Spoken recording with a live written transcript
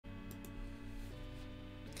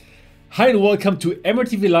Hi and welcome to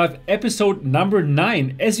MRTV Live episode number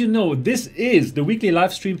 9. As you know, this is the weekly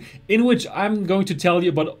live stream in which I'm going to tell you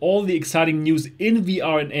about all the exciting news in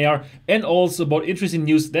VR and AR and also about interesting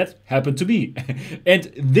news that happened to me.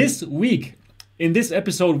 And this week, in this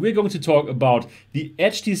episode, we're going to talk about the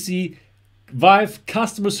HTC Vive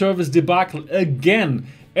Customer Service debacle again.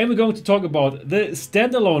 And we're going to talk about the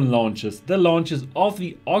standalone launches, the launches of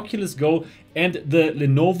the Oculus Go and the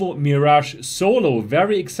Lenovo Mirage Solo.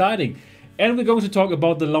 Very exciting. And we're going to talk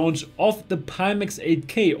about the launch of the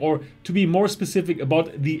Pimax-8K, or to be more specific,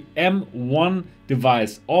 about the M1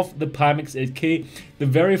 device of the Pimax-8K, the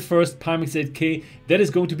very first Pimax-8K that is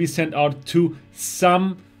going to be sent out to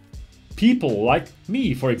some people like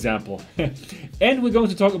me, for example. And we're going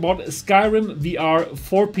to talk about Skyrim VR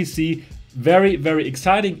for PC. Very, very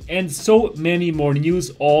exciting, and so many more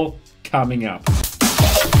news all coming up.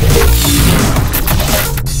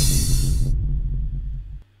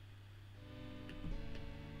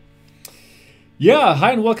 Yeah,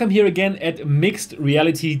 hi and welcome here again at Mixed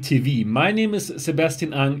Reality TV. My name is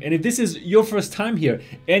Sebastian Ang, and if this is your first time here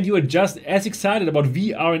and you are just as excited about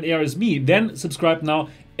VR and AR as me, then subscribe now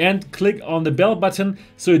and click on the bell button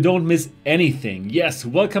so you don't miss anything. Yes,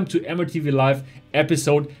 welcome to MRTV Live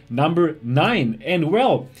episode number 9. And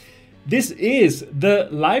well, this is the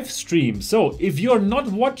live stream. So if you're not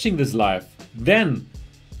watching this live, then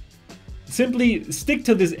simply stick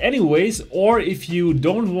to this anyways, or if you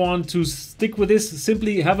don't want to stick with this,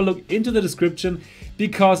 simply have a look into the description,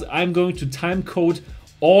 because I'm going to time code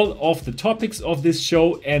all of the topics of this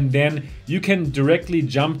show, and then you can directly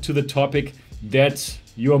jump to the topic that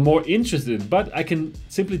you are more interested in. But I can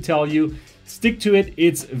simply tell you, stick to it,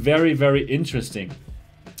 it's very, very interesting.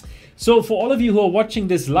 So for all of you who are watching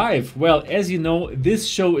this live, well, as you know, this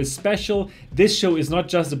show is special. This show is not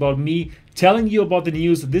just about me telling you about the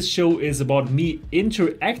news. This show is about me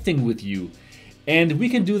interacting with you. And we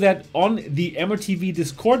can do that on the MRTV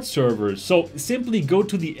Discord server. So simply go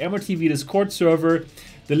to the MRTV Discord server.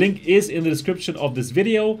 The link is in the description of this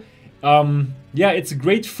video. Yeah, it's a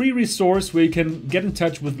great free resource where you can get in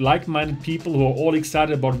touch with like-minded people who are all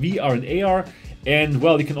excited about VR and AR. And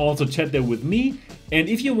well, you can also chat there with me. And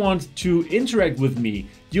if you want to interact with me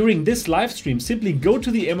during this live stream, simply go to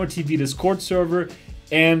the MRTV Discord server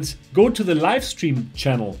and go to the live stream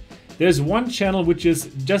channel. There's one channel which is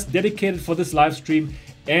just dedicated for this live stream,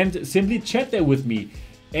 and simply chat there with me.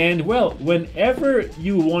 And well, whenever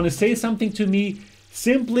you want to say something to me,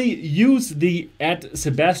 simply use the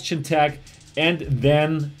 @Sebastian tag, and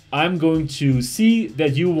then I'm going to see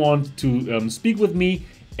that you want to speak with me,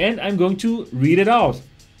 and I'm going to read it out.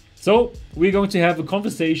 So we're going to have a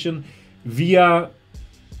conversation via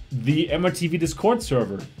the MRTV Discord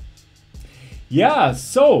server. Yeah,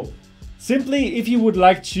 so simply, if you would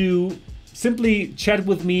like to simply chat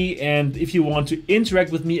with me, and if you want to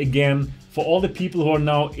interact with me again, for all the people who are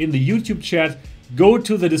now in the YouTube chat, go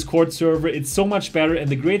to the Discord server. It's so much better, and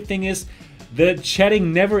the great thing is the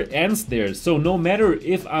chatting never ends there. So no matter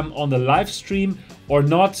if I'm on the live stream or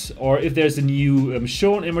not, or if there's a new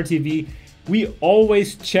show on MRTV, we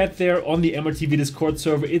always chat there on the MRTV Discord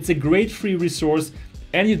server. It's a great free resource.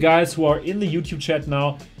 And you guys who are in the YouTube chat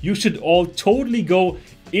now, you should all totally go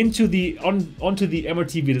into onto the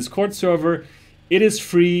MRTV Discord server. It is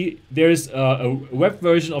free. There's a web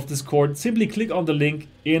version of Discord. Simply click on the link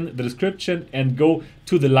in the description and go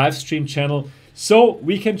to the live stream channel so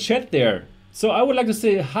we can chat there. So I would like to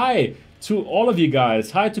say hi to all of you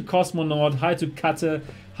guys. Hi to Cosmonaut, hi to Kate,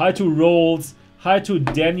 hi to Rolls, hi to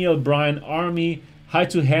Daniel Brian Army, hi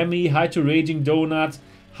to Hemi, hi to Raging Donut.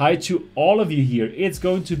 Hi to all of you here. It's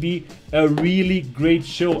going to be a really great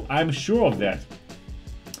show, I'm sure of that.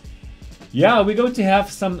 Yeah, we're going to have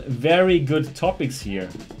some very good topics here.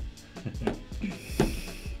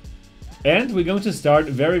 And we're going to start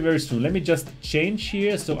very, very soon. Let me just change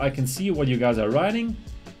here so I can see what you guys are writing.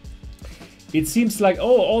 It seems like,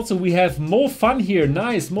 oh, also we have Mo Fun here.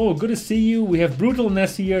 Nice, Mo, good to see you. We have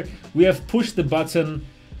Brutalness here. We have Push the Button.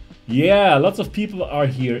 Yeah, lots of people are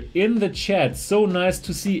here in the chat. So nice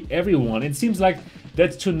to see everyone. It seems like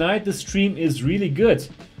that tonight the stream is really good.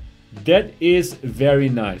 That is very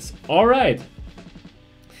nice. All right.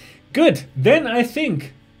 Good. Then I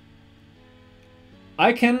think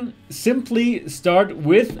I can simply start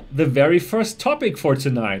with the very first topic for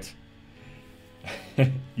tonight.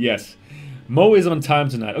 Yes, Mo is on time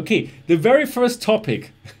tonight. Okay, the very first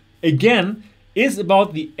topic, again, is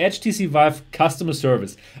about the HTC Vive Customer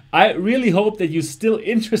Service. I really hope that you're still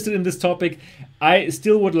interested in this topic. I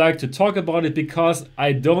still would like to talk about it because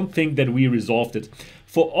I don't think that we resolved it.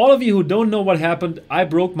 For all of you who don't know what happened, I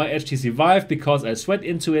broke my HTC Vive because I sweat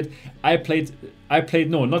into it. I I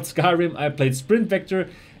played, no, not Skyrim, I played Sprint Vector.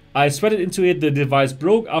 I sweated into it, the device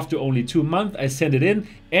broke after only 2 months, I sent it in,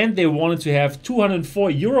 and they wanted to have 204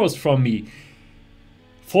 euros from me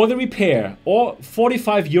for the repair, or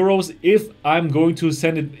 45 euros if I'm going to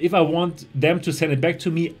send it, if I want them to send it back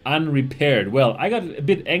to me unrepaired. Well, I got a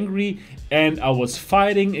bit angry and I was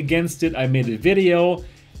fighting against it. I made a video,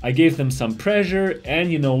 I gave them some pressure,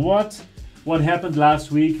 and you know what? What happened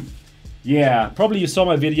last week? Yeah, probably you saw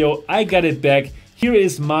my video. I got it back. Here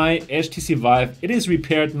is my HTC Vive. It is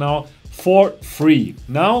repaired now for free.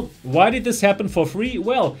 Now, why did this happen for free?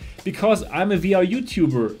 Well, because I'm a VR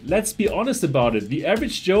YouTuber. Let's be honest about it. The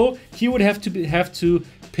average Joe, he would have to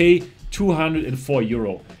pay 204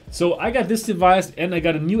 euro. So I got this device, and I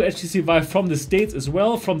got a new HTC Vive from the States as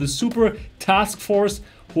well, from the super task force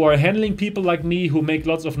who are handling people like me who make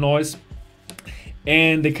lots of noise.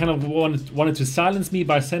 And they kind of wanted to silence me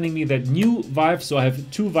by sending me that new Vive. So I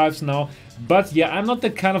have 2 Vives now. But yeah, I'm not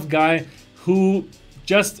the kind of guy who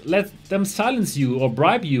just let them silence you or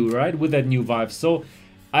bribe you, right, with that new Vive. So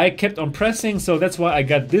I kept on pressing, so that's why I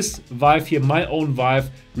got this Vive here, my own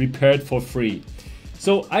Vive, repaired for free.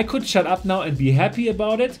 So I could shut up now and be happy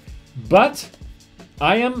about it, but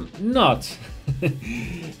I am not.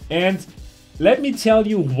 And let me tell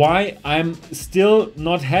you why I'm still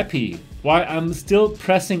not happy, why I'm still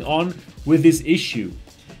pressing on with this issue.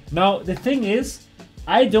 Now, the thing is,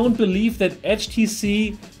 I don't believe that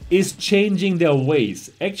HTC is changing their ways.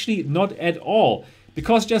 Actually, not at all.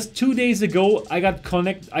 Because just 2 days ago, I got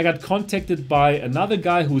contacted by another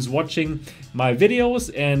guy who's watching my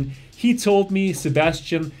videos, and he told me,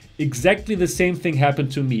 Sebastian, exactly the same thing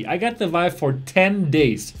happened to me. I got the Vive for 10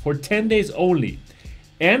 days, only.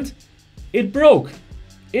 And it broke.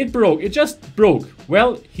 It broke, it just broke.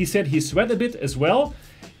 Well, he said he sweat a bit as well,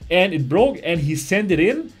 and it broke, and he sent it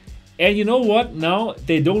in. And you know what? Now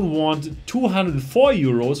they don't want 204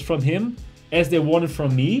 euros from him as they wanted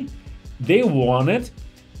from me. They wanted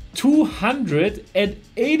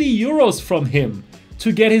 280 euros from him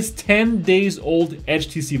to get his 10 days old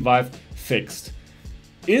HTC Vive fixed.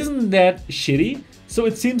 Isn't that shitty? So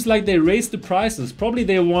it seems like they raised the prices. Probably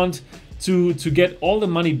they want to get all the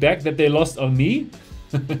money back that they lost on me.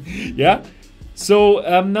 Yeah.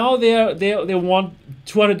 So now they want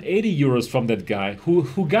 280 euros from that guy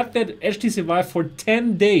who got that HTC Vive for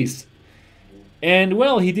 10 days. And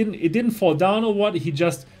well, it didn't fall down or what, he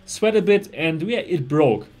just sweat a bit and yeah, it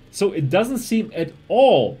broke. So it doesn't seem at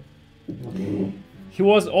all, he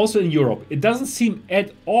was also in Europe, it doesn't seem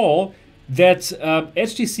at all that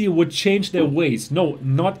HTC would change their ways. No,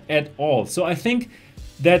 not at all. So I think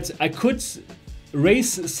that I could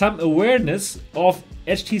raise some awareness of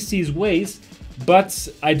HTC's ways, but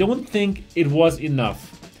I don't think it was enough.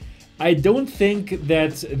 I don't think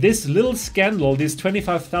that this little scandal, this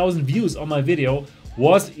 25,000 views on my video,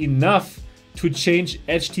 was enough to change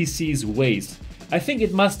HTC's ways. I think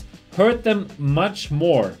it must hurt them much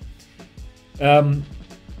more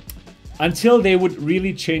until they would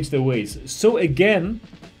really change their ways. So again,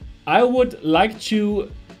 I would like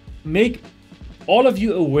to make all of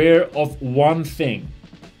you aware of one thing.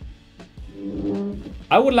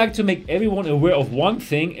 I would like to make everyone aware of one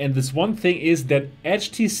thing, and this one thing is that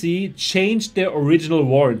HTC changed their original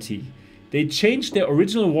warranty. They changed their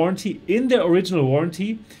original warranty. In their original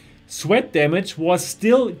warranty, sweat damage was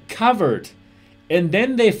still covered. And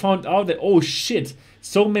then they found out that, oh shit,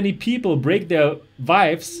 so many people break their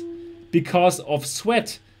Vives because of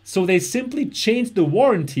sweat. So they simply changed the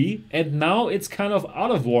warranty, and now it's kind of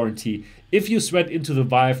out of warranty if you sweat into the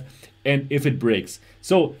Vive and if it breaks.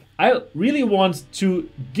 So I really want to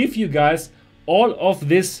give you guys all of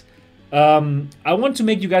this. I want to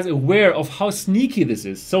make you guys aware of how sneaky this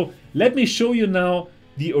is. So let me show you now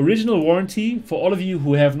the original warranty for all of you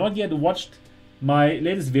who have not yet watched my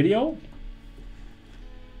latest video.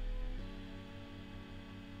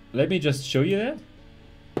 Let me just show you that.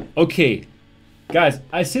 Okay, guys,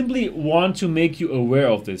 I simply want to make you aware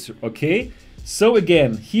of this, okay? So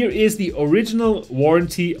again, here is the original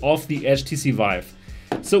warranty of the HTC Vive.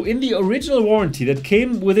 So in the original warranty that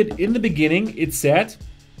came with it in the beginning, it said,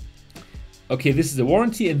 okay, this is the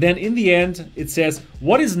warranty, and then in the end it says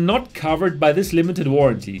what is not covered by this limited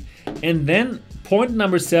warranty. And then point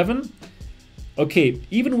number 7, okay,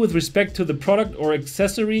 even with respect to the product or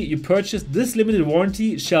accessory you purchased, this limited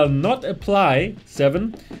warranty shall not apply,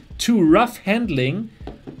 7, to rough handling,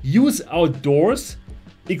 use outdoors,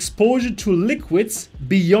 exposure to liquids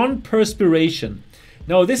beyond perspiration.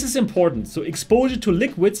 Now this is important. So exposure to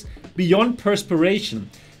liquids beyond perspiration.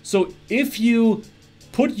 So if you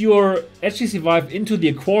put your HTC Vive into the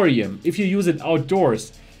aquarium, if you use it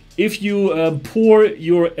outdoors, if you pour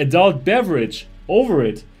your adult beverage over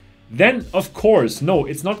it, then of course, no,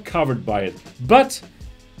 it's not covered by it. But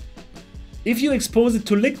if you expose it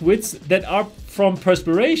to liquids that are from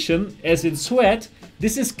perspiration, as in sweat,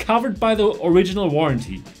 this is covered by the original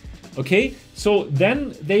warranty. Okay, so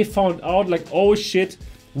then they found out like, oh shit,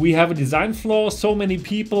 we have a design flaw. So many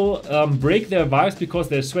people break their Vives because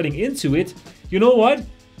they're sweating into it. You know what?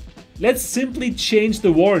 Let's simply change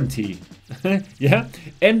the warranty. Yeah,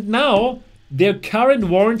 and now their current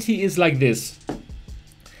warranty is like this.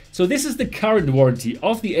 So this is the current warranty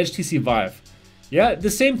of the HTC Vive. Yeah, the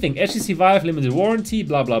same thing, HTC Vive limited warranty,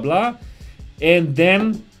 blah blah blah. And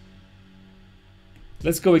then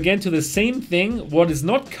let's go again to the same thing, what is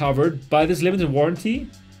not covered by this limited warranty.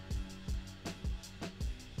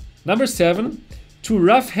 Number 7, to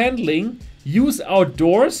rough handling, use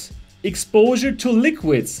outdoors, exposure to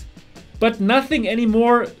liquids, but nothing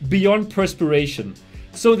anymore beyond perspiration.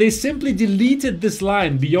 So they simply deleted this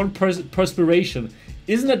line, beyond perspiration.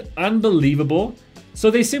 Isn't it unbelievable?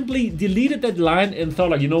 So they simply deleted that line and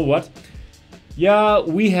thought like, you know what? Yeah,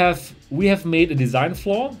 we have made a design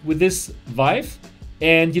flaw with this Vive.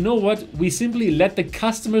 And you know what? We simply let the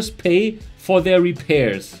customers pay for their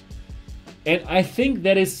repairs. And I think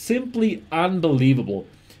that is simply unbelievable.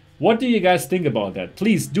 What do you guys think about that?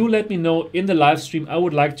 Please do let me know in the live stream. I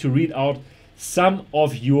would like to read out some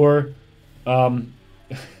of your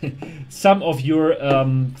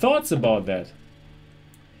thoughts about that.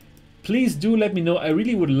 Please do let me know. I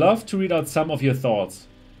really would love to read out some of your thoughts.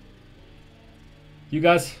 You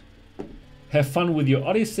guys have fun with your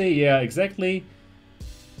Odyssey? Yeah, exactly.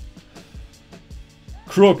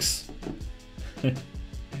 Crooks.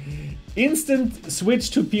 Instant switch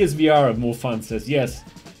to PSVR, Mofan says. Yes.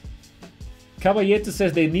 Caballete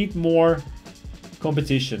says they need more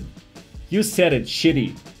competition. You said it,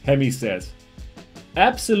 shitty, Hemi says.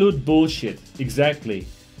 Absolute bullshit, exactly.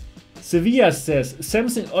 Sevilla says,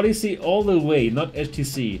 Samsung Odyssey all the way, not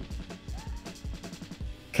HTC.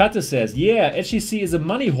 Kata says, yeah, HTC is a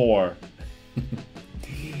money whore.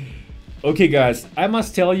 Okay guys, I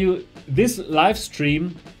must tell you, this live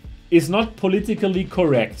stream is not politically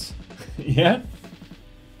correct. Yeah?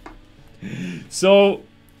 So,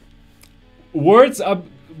 words are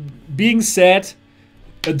being said,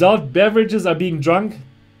 adult beverages are being drunk.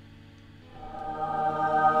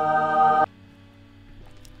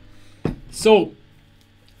 So,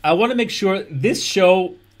 I want to make sure this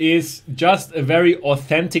show is just a very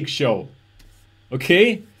authentic show.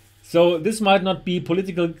 Okay? So, this might not be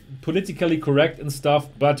politically correct and stuff,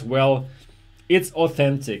 but well, it's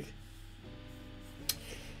authentic.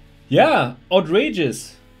 Yeah,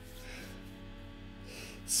 outrageous.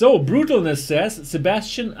 So, Brutalness says,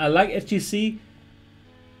 Sebastian, I like HTC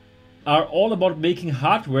are all about making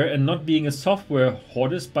hardware and not being a software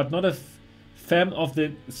hoardist, but not a fan of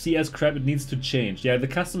the CS crap. It needs to change. Yeah, the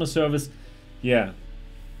customer service, yeah.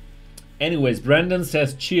 Anyways, Brandon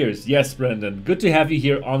says cheers. Yes, Brandon, good to have you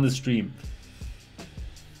here on the stream.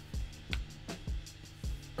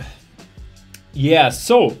 Yeah,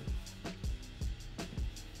 so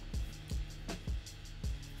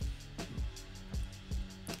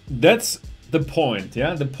that's the point.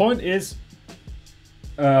 Yeah, the point is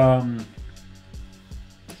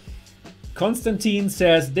Konstantin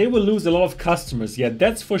says they will lose a lot of customers. Yeah,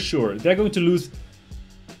 that's for sure. They're going to lose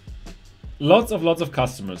lots of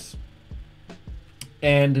customers.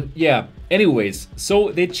 And yeah, anyways,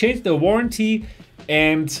 so they changed the warranty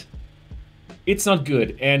and it's not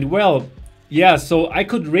good. And well, yeah, so I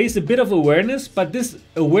could raise a bit of awareness, but this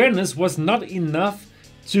awareness was not enough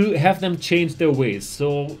to have them change their ways.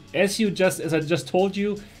 So as I just told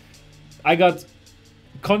you, I got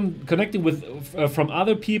connected with from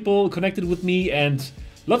other people connected with me, and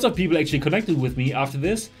lots of people actually connected with me after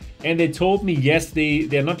this, and they told me yes,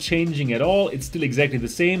 they're not changing at all. It's still exactly the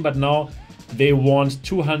same, but now they want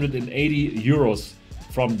 280 euros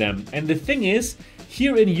from them. And the thing is,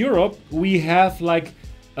 here in Europe we have like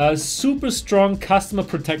a super strong customer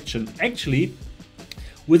protection. Actually,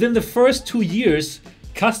 within the first 2 years,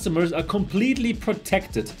 customers are completely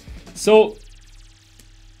protected. So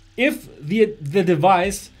if the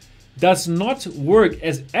device does not work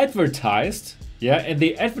as advertised, yeah, and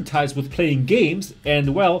they advertise with playing games,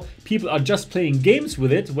 and well, people are just playing games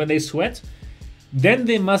with it when they sweat, then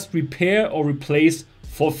they must repair or replace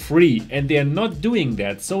for free, and they are not doing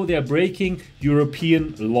that, so they are breaking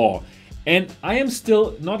European law. And I am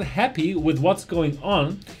still not happy with what's going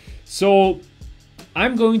on, so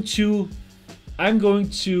I'm going to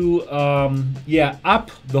yeah,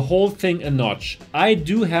 up the whole thing a notch. I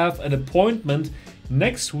do have an appointment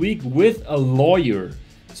next week with a lawyer.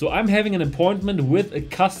 So I'm having an appointment with a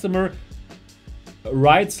customer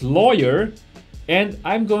rights lawyer And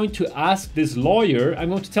I'm going to ask this lawyer, I'm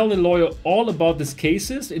going to tell the lawyer all about these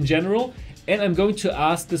cases in general, and I'm going to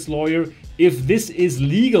ask this lawyer if this is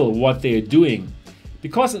legal what they're doing.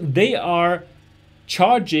 Because they are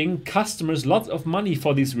charging customers lots of money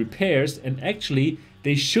for these repairs, and actually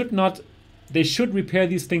they should repair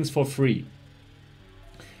these things for free.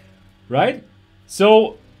 Right?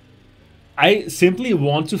 So I simply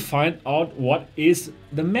want to find out what is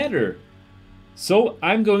the matter. So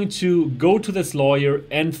I'm going to go to this lawyer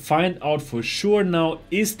and find out for sure now,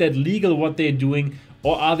 is that legal what they're doing,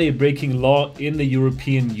 or are they breaking law in the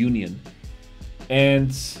European Union?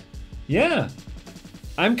 And yeah,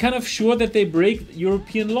 I'm kind of sure that they break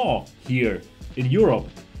European law here in Europe.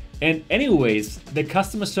 And anyways, the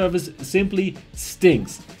customer service simply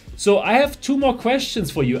stinks. So I have two more questions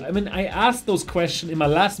for you. I mean, I asked those questions in my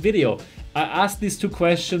last video. I asked these two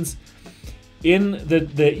questions in the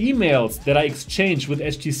emails that I exchanged with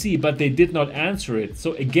HTC, but they did not answer it.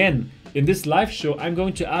 So again, in this live show, I'm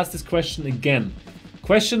going to ask this question again.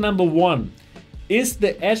 Question number one, is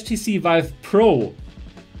the HTC Vive Pro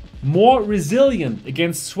more resilient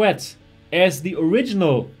against sweat as the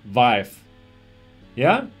original Vive?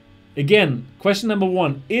 Yeah? Again, question number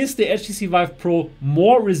one, is the HTC Vive Pro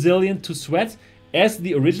more resilient to sweat as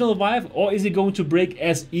the original Vive, or is it going to break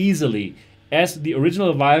as easily as the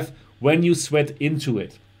original Vive when you sweat into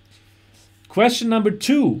it? Question number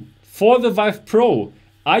two, for the Vive Pro,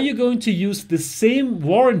 are you going to use the same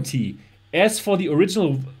warranty as for the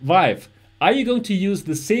original Vive? Are you going to use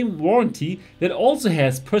the same warranty that also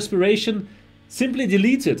has perspiration simply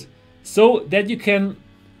deleted, so that you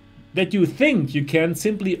think you can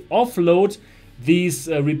simply offload these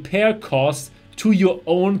repair costs to your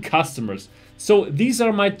own customers? So these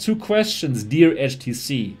are my two questions, dear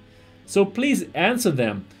HTC. So please answer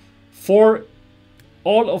them for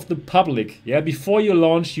all of the public, yeah, before you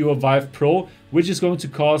launch your Vive Pro, which is going to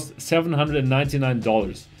cost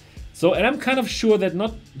 $799. So, and I'm kind of sure that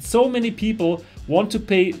not so many people want to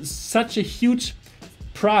pay such a huge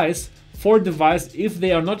price for a device if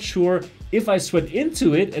they are not sure, if I sweat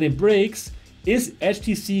into it and it breaks, is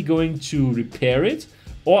HTC going to repair it,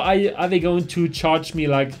 or are they going to charge me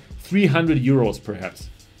like 300 euros perhaps?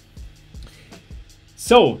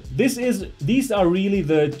 So these are really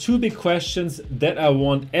the two big questions that I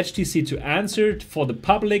want HTC to answer for the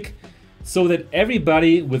public, so that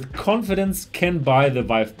everybody with confidence can buy the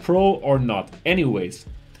Vive Pro or not. Anyways,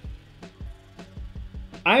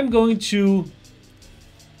 I'm going to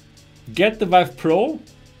get the Vive Pro.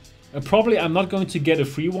 Probably I'm not going to get a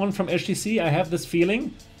free one from HTC, I have this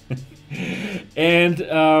feeling. And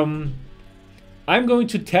I'm going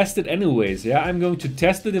to test it anyways. Yeah, I'm going to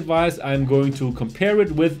test the device. I'm going to compare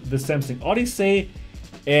it with the Samsung Odyssey,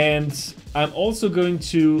 and I'm also going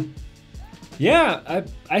to, yeah,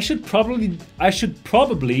 I should probably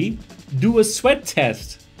do a sweat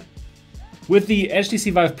test with the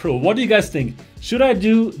HTC Vive Pro. What do you guys think? Should I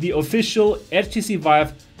do the official HTC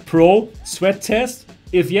Vive Pro sweat test?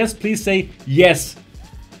 If yes, please say yes.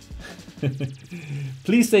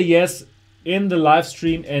 Please say yes in the live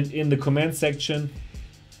stream and in the comment section.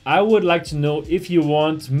 I would like to know if you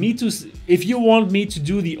want me to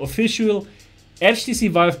do the official HTC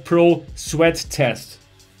Vive Pro sweat test.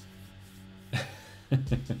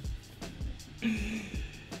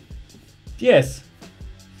 Yes.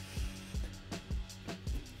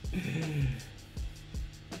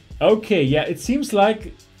 Okay, yeah, it seems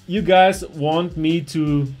like you guys want me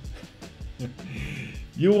to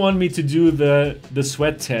you want me to do the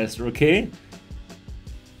sweat test, okay?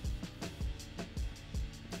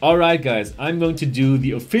 All right, guys, I'm going to do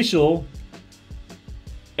the official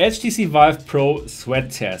HTC Vive Pro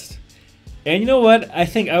sweat test. And you know what? I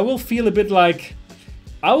think I will feel a bit like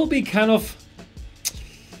I will be kind of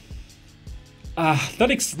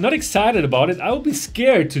not excited about it. I will be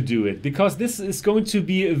scared to do it because this is going to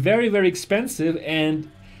be very, very expensive,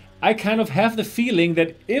 and I kind of have the feeling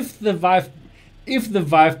that if the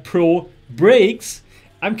Vive Pro breaks,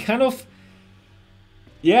 I'm kind of,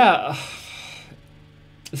 yeah,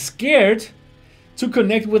 scared to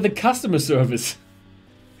connect with the customer service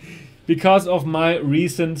because of my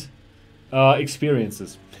recent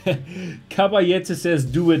experiences. Caballete says,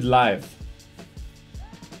 do it live.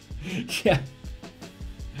 Yeah.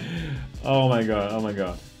 Oh my god, oh my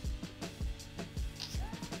god.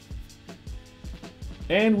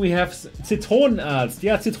 And we have Zitronenarzt.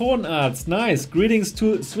 Yeah, Zitronenarzt. Nice. Greetings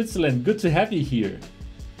to Switzerland. Good to have you here.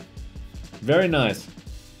 Very nice.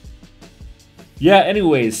 Yeah,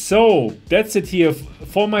 anyways, so that's it here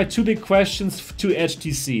for my two big questions to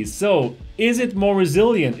HTC. So, is it more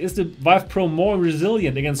resilient? Is the Vive Pro more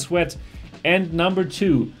resilient against sweat? And number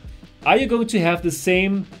two, Are you going to have the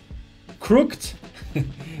same crooked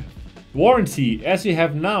warranty as you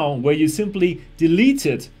have now, where you simply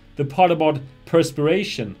deleted the part about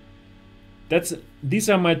perspiration? These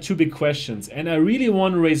are my two big questions, and I really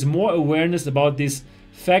want to raise more awareness about this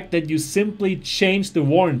fact that you simply change the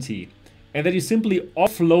warranty and that you simply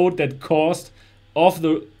offload that cost of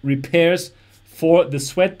the repairs for the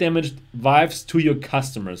sweat damaged Vives to your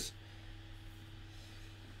customers.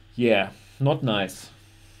 Yeah, not nice.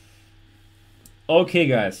 Okay,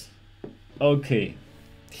 guys. Okay.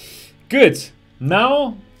 Good.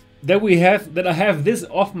 Now that I have this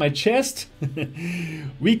off my chest,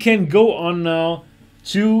 we can go on now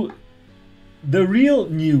to the real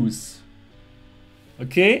news.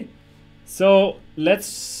 Okay? So let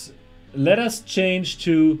us change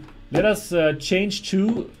to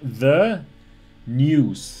the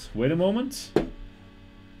news. Wait a moment.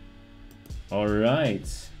 All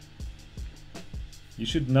right. You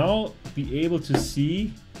should now be able to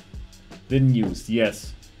see the news.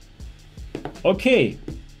 Yes. Okay.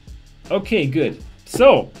 Okay, good.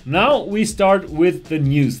 So now we start with the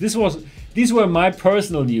news. These were my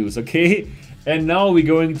personal news, okay? And now we're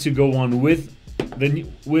going to go on with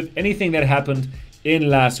anything that happened in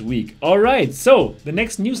last week. All right. So the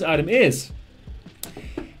next news item is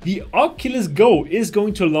the Oculus Go is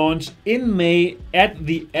going to launch in May at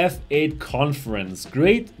the F8 conference.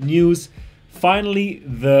 Great news. Finally,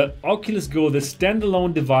 the Oculus Go, the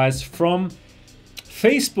standalone device from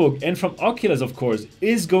Facebook and from Oculus, of course,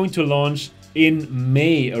 is going to launch in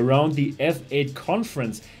May around the F8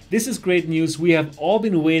 conference. This is great news. We have all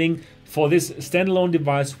been waiting for this standalone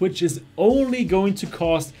device, which is only going to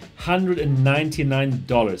cost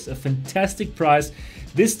 $199. A fantastic price.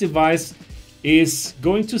 This device is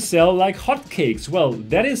going to sell like hotcakes. Well,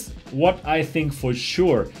 that is what I think for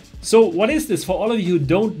sure. So what is this? For all of you who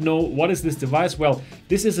don't know, what is this device? Well,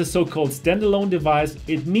 this is a so-called standalone device.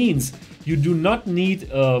 It means you do not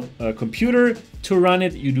need a computer to run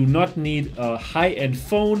it. You do not need a high-end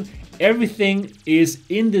phone. Everything is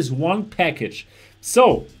in this one package.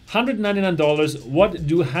 So $199, what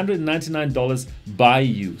do $199 buy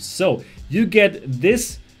you? So you get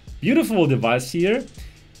this beautiful device here.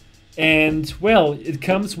 And well, it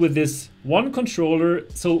comes with this one controller.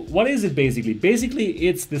 So what is it basically? Basically,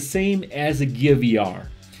 it's the same as a GearVR.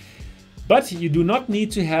 But you do not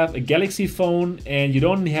need to have a Galaxy phone, and you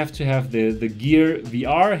don't have to have the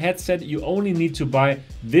GearVR headset. You only need to buy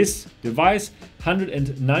this device,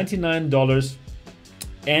 $199,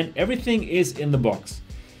 and everything is in the box.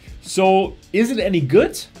 So is it any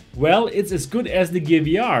good? Well, it's as good as the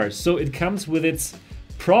GearVR. So it comes with its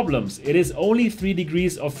problems. It is only 3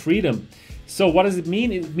 degrees of freedom. So what does it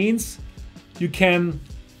mean? It means you can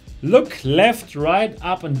look left, right,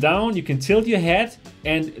 up and down. You can tilt your head,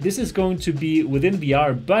 and this is going to be within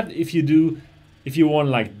VR. But if you want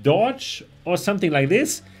like dodge or something like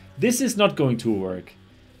this is not going to work.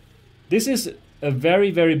 This is a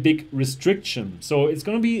very, very big restriction. So it's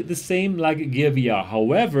going to be the same like GearVR.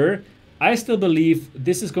 However, I still believe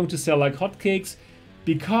this is going to sell like hotcakes,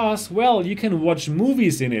 because, well, you can watch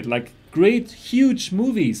movies in it, like great, huge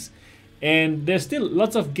movies. And there's still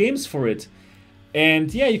lots of games for it.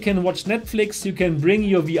 And yeah, you can watch Netflix, you can bring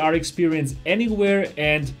your VR experience anywhere.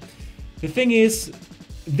 And the thing is,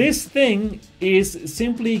 this thing is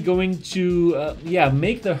simply going to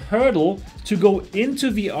make the hurdle to go into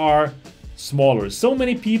VR smaller. So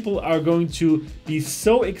many people are going to be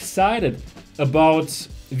so excited about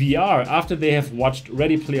VR after they have watched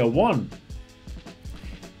Ready Player One.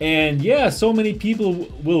 And yeah, so many people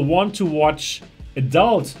will want to watch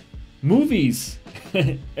adult movies,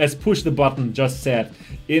 as Push the Button just said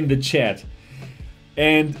in the chat.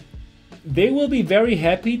 And they will be very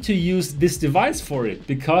happy to use this device for it,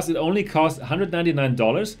 because it only costs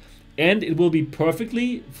 $199 and it will be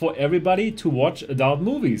perfectly for everybody to watch adult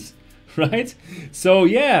movies, right? So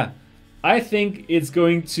yeah, I think it's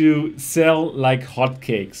going to sell like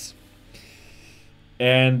hotcakes.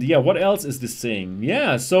 And yeah, what else is this saying?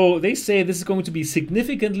 Yeah, so they say this is going to be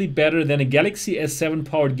significantly better than a Galaxy S7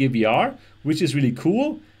 powered GearVR, which is really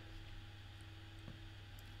cool.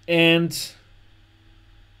 And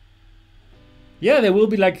yeah, there will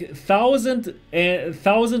be like 1,000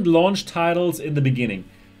 launch titles in the beginning.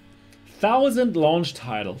 1,000 launch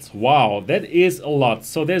titles. Wow, that is a lot.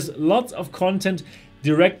 So there's lots of content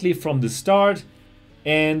directly from the start.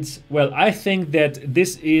 And well, I think that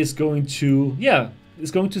this is going to, it's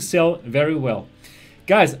going to sell very well.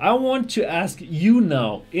 Guys, I want to ask you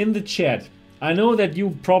now in the chat. I know that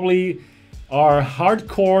you probably are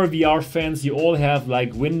hardcore VR fans. You all have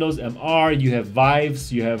like Windows MR, you have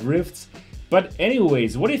Vives, you have Rifts. But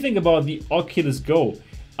anyways, what do you think about the Oculus Go?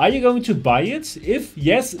 Are you going to buy it? If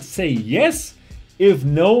yes, say yes. If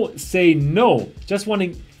no, say no. Just want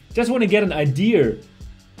to get an idea.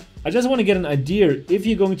 I just want to get an idea if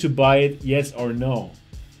you're going to buy it, yes or no.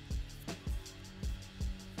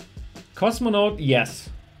 Cosmonaut, yes.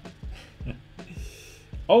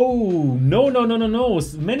 Oh, no.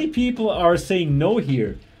 Many people are saying no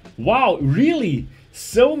here. Wow, really?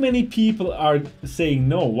 So many people are saying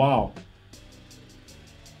no. Wow.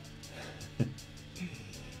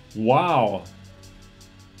 Wow.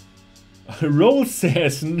 Roll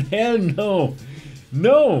says, hell no.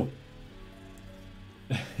 No.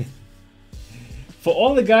 For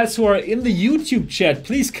all the guys who are in the YouTube chat,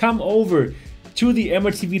 please come over to the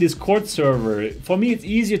MRTV Discord server. For me, it's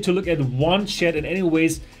easier to look at one chat, and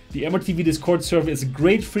anyways, the MRTV Discord server is a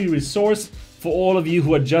great free resource for all of you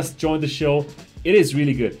who have just joined the show. It is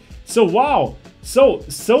really good. So wow, so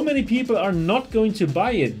many people are not going to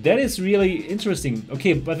buy it. That is really interesting.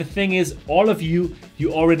 Okay, but the thing is, all of you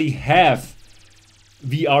already have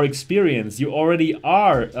VR experience. You already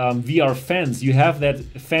are VR fans. You have that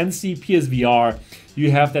fancy PSVR.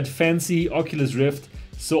 You have that fancy Oculus Rift.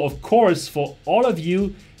 So of course, for all of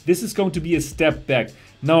you, this is going to be a step back.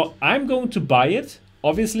 Now, I'm going to buy it,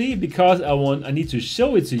 obviously, because I need to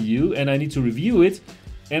show it to you, and I need to review it,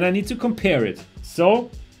 and I need to compare it. So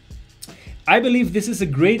I believe this is a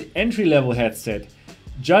great entry-level headset,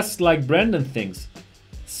 just like Brandon thinks.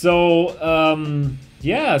 So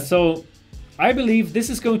yeah, so I believe this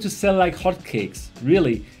is going to sell like hotcakes.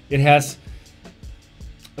 Really, it has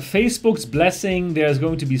Facebook's blessing. There's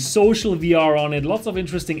going to be social VR on it, lots of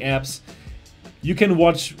interesting apps. You can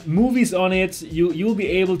watch movies on it. You'll be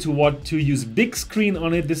able to use Bigscreen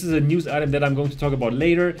on it. This is a news item that I'm going to talk about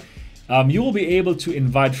later. You will be able to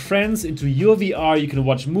invite friends into your VR. You can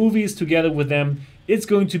watch movies together with them. It's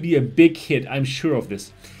going to be a big hit, I'm sure of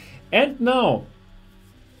this. And now,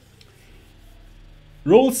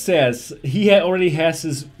 Roll says he already has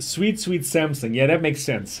his sweet Samsung. Yeah, that makes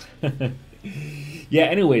sense. Yeah,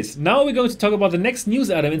 anyways, now we're going to talk about the next news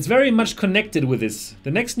item. It's very much connected with this.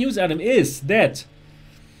 The next news item is that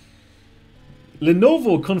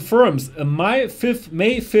Lenovo confirms a May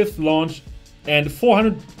 5th launch and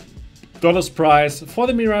 $400 price for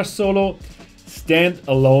the Mirage Solo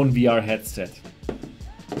standalone VR headset.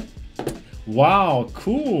 Wow,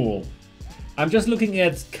 cool. I'm just looking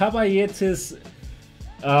at Caballete's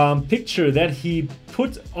picture that he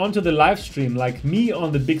put onto the live stream, like me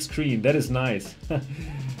on the big screen. That is nice.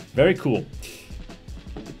 Very cool.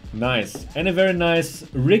 Nice. And a very nice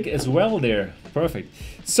rig as well there. Perfect.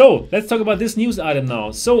 So let's talk about this news item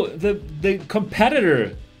now. So the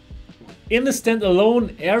competitor in the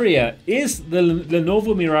standalone area is the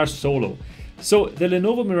Lenovo Mirage Solo. So the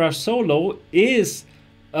Lenovo Mirage Solo is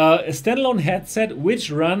a standalone headset which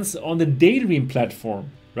runs on the Daydream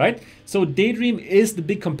platform. Right? So Daydream is the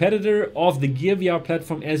big competitor of the GearVR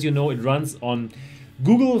platform. As you know, it runs on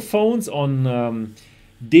Google phones, on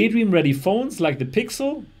Daydream ready phones like the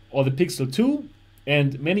Pixel or the Pixel 2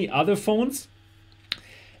 and many other phones.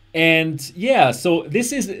 And yeah, so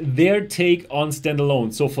this is their take on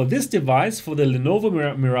standalone. So for this device, for the Lenovo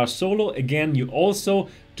Mirage Solo, again, you also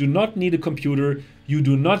do not need a computer. You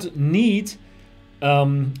do not need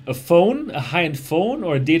a phone, a high-end phone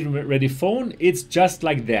or a Daydream-ready phone. It's just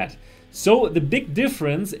like that. So the big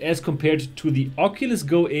difference as compared to the Oculus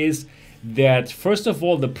Go is that, first of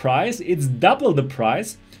all, the price, it's double the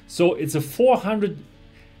price. So it's a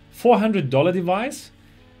 $400 device.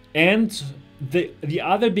 And the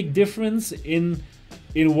other big difference in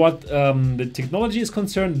what the technology is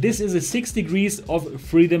concerned, this is a 6 degrees of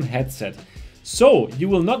freedom headset. So you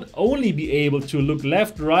will not only be able to look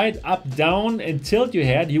left, right, up, down and tilt your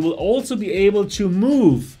head, you will also be able to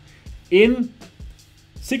move in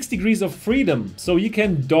 6 degrees of freedom. So you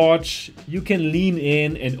can dodge, you can lean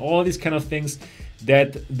in, and all these kind of things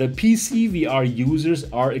that the PCVR users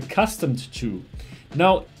are accustomed to.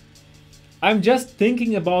 Now, I'm just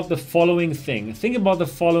thinking about the following thing. Think about the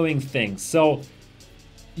following thing. So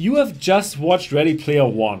you have just watched Ready Player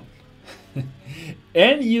One.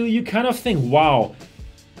 And you kind of think, wow,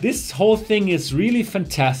 this whole thing is really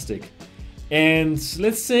fantastic. And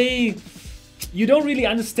let's say you don't really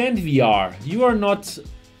understand VR. You are not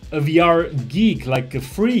a VR geek, like a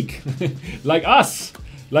freak, like us.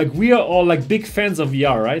 Like we are all like big fans of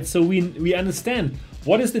VR, right? So we understand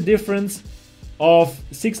what is the difference of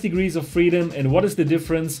 6 degrees of freedom and what is the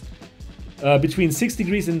difference between 6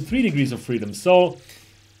 degrees and 3 degrees of freedom. So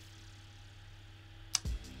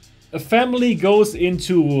a family goes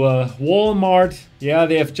into Walmart. Yeah,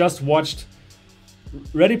 they have just watched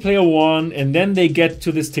Ready Player One, and then they get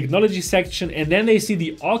to this technology section, and then they see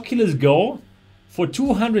the Oculus Go for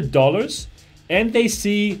 $200, and they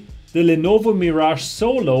see the Lenovo Mirage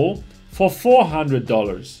Solo for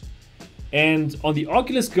 $400. And on the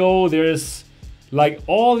Oculus Go, there's like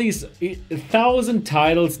all these 1,000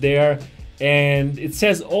 titles there, and it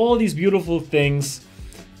says all these beautiful things.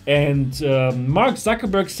 And Mark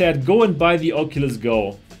Zuckerberg said, go and buy the Oculus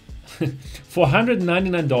Go for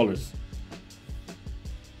 $199.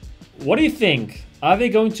 What do you think? Are they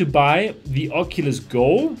going to buy the Oculus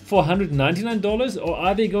Go for $199, or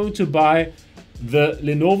are they going to buy the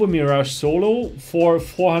Lenovo Mirage Solo for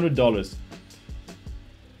 $400?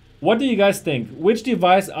 What do you guys think? Which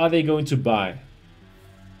device are they going to buy?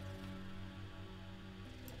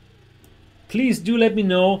 Please do let me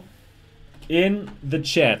know in the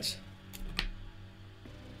chat.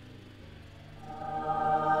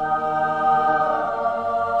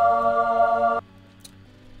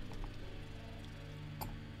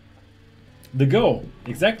 The Go,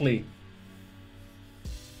 exactly.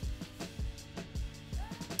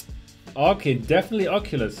 Okay, definitely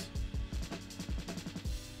Oculus.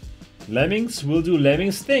 Lemmings will do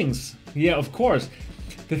Lemmings things. Yeah, of course.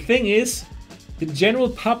 The thing is, the general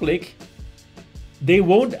public, they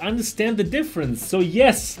won't understand the difference. So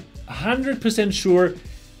yes, 100% sure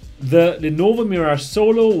the Lenovo Mirage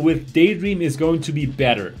Solo with Daydream is going to be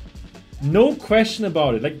better. No question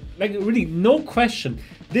about it. Like really, no question.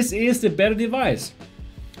 This is the better device.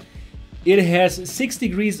 It has 6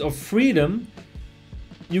 degrees of freedom.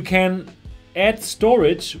 You can add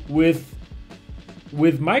storage with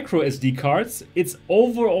micro SD cards. It's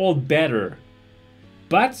overall better.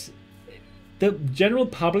 But the general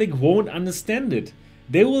public won't understand it.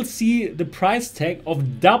 They will see the price tag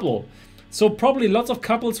of double. So probably lots of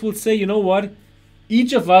couples will say, you know what?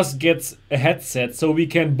 Each of us gets a headset so we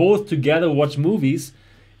can both together watch movies.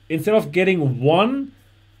 Instead of getting one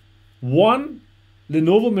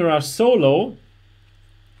Lenovo Mirage Solo,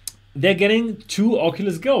 they're getting 2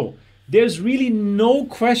 Oculus Go. There's really no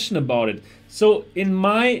question about it. So in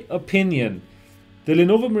my opinion, the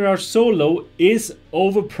Lenovo Mirage Solo is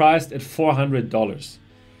overpriced at $400.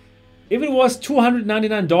 If it was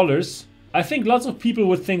 $299, I think lots of people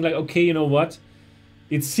would think like, okay, you know what?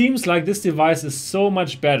 It seems like this device is so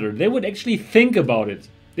much better. They would actually think about it.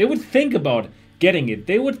 They would think about getting it.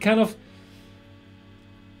 They would kind of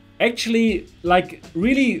actually like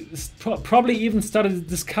really probably even start a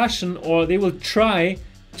discussion, or they will try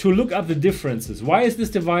to look up the differences. Why is this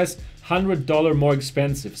device $100 more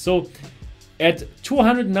expensive? So at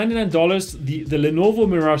 $299, the Lenovo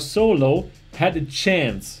Mirage Solo had a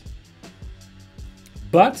chance.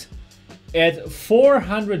 But at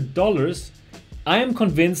 $400, I am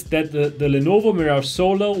convinced that the Lenovo Mirage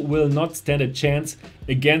Solo will not stand a chance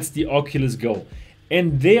against the Oculus Go.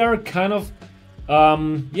 And they are kind of,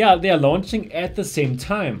 yeah, they are launching at the same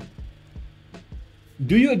time.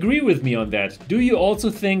 Do you agree with me on that? Do you also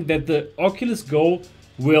think that the Oculus Go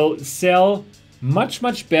will sell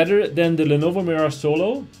much better than the Lenovo Mirage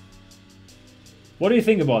Solo? What do you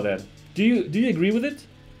think about that? Do you agree with it?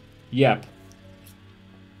 Yep.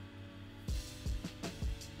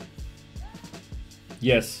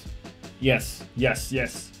 Yes. Yes. Yes.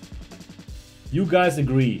 Yes. You guys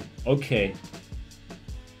agree. Okay.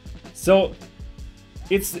 So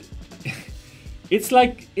it's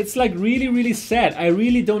like really sad. I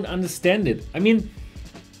really don't understand it. I mean,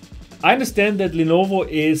 I understand that Lenovo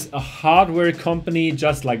is a hardware company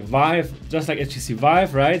just like Vive, just like HTC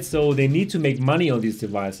Vive, right? So they need to make money on these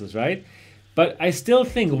devices, right? But I still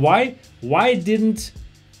think, why didn't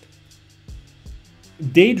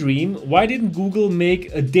Google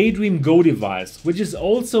make a Daydream Go device, which is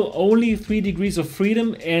also only 3 degrees of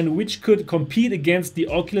freedom and which could compete against the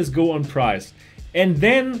Oculus Go on price? And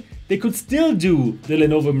then they could still do the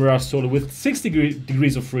Lenovo Mirage Solo with 6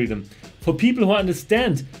 degrees of freedom for people who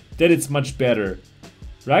understand that it's much better,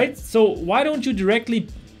 right? So why don't they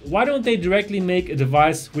directly make a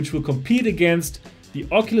device which will compete against the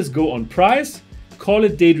Oculus Go on price, call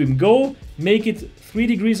it Daydream Go, make it 3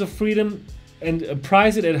 degrees of freedom, and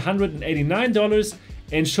price it at $189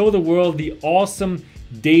 and show the world the awesome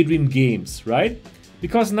Daydream games, right?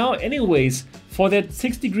 Because now anyways, for that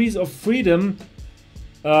 6 degrees of freedom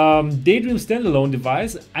Daydream standalone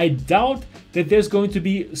device, I doubt that there's going to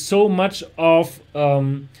be so much of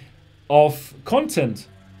content.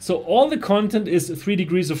 So all the content is 3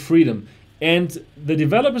 degrees of freedom, and the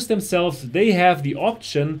developers themselves, they have the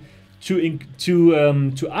option to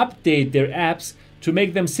update their apps to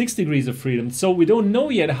make them 6 degrees of freedom. So we don't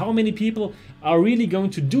know yet how many people are really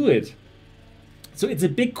going to do it. So it's a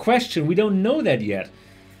big question. We don't know that yet.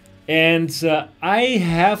 And I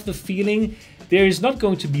have the feeling there is not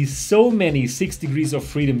going to be so many 6 degrees of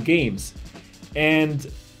freedom games.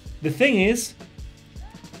 And the thing is,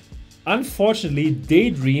 unfortunately,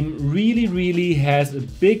 Daydream really has a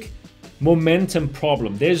big momentum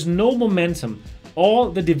problem. There's no momentum. All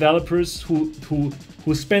the developers who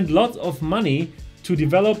spend lots of money to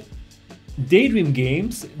develop Daydream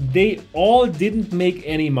games, they all didn't make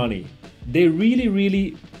any money. They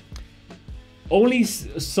really only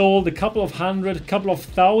sold a couple of hundred, couple of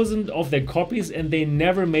thousand of their copies, and they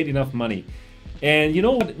never made enough money. And you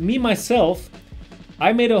know what? Me myself,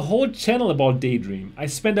 I made a whole channel about Daydream. I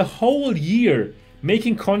spent a whole year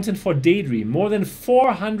making content for Daydream, more than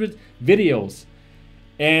 400 videos.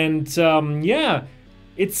 And yeah,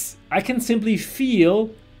 I can simply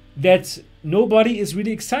feel that nobody is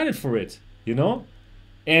really excited for it, you know?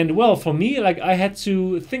 And well, for me, like, I had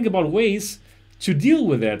to think about ways to deal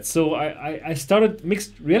with that. So I started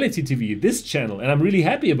Mixed Reality TV, this channel, and I'm really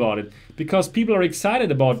happy about it because people are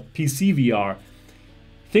excited about PCVR.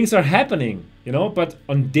 Things are happening, you know, but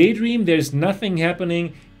on Daydream there's nothing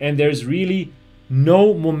happening and there's really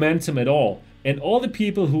no momentum at all. And all the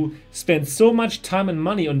people who spend so much time and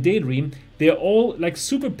money on Daydream, they're all like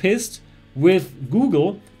super pissed with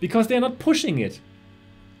Google because they're not pushing it.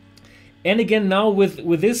 And again, now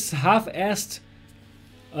with this half-assed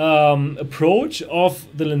approach of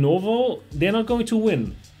the Lenovo, they're not going to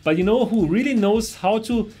win. But you know who really knows how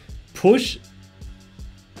to push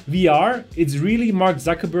VR? It's really Mark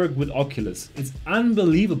Zuckerberg with Oculus. It's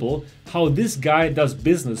unbelievable how this guy does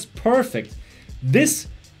business. Perfect. This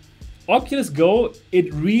Oculus Go,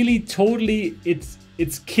 it really totally,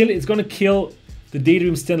 it's gonna kill the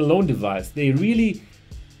Daydream standalone device. They really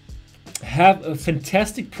have a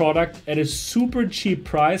fantastic product at a super cheap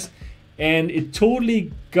price, and it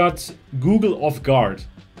totally got Google off guard.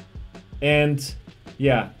 And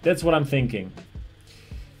yeah, that's what I'm thinking.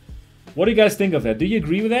 What do you guys think of that? Do you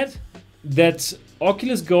agree with that? That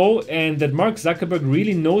Oculus Go and that Mark Zuckerberg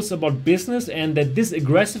really knows about business and that this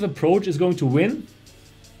aggressive approach is going to win?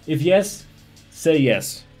 If yes, say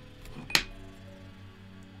yes.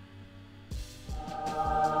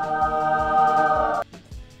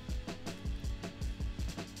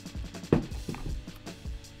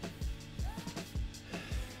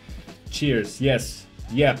 Cheers. Yes.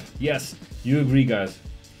 Yep. Yes. You agree, guys.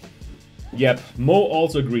 Yep. Mo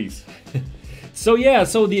also agrees. So yeah,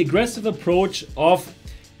 so the aggressive approach of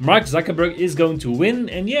Mark Zuckerberg is going to win,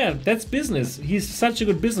 and yeah, that's business. He's such a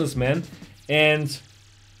good businessman, and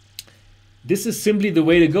this is simply the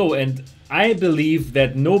way to go. And I believe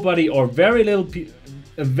that nobody, or very little,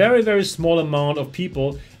 a very small amount of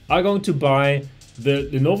people are going to buy the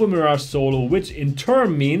Lenovo Mirage Solo, which in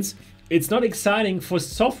turn means it's not exciting for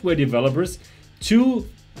software developers to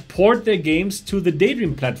port their games to the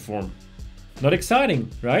Daydream platform. Not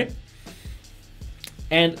exciting, right?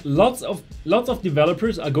 And lots of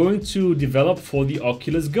developers are going to develop for the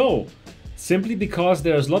Oculus Go, simply because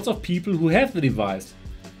there's lots of people who have the device.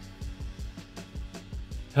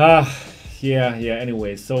 Yeah,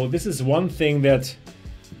 anyway, so this is one thing that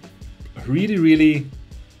really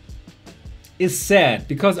is sad,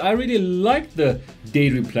 because I really like the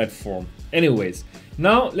Daydream platform. Anyways,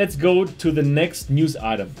 now let's go to the next news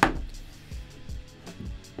item.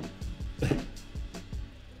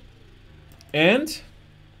 And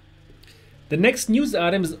the next news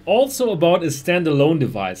item is also about a standalone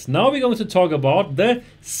device. Now we're going to talk about the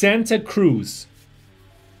Santa Cruz.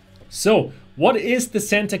 So, what is the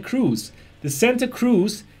Santa Cruz? The Santa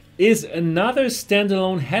Cruz is another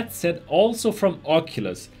standalone headset also from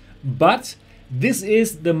Oculus, but this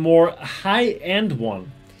is the more high-end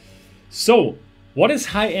one. So, what is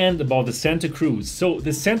high-end about the Santa Cruz? So,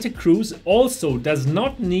 the Santa Cruz also does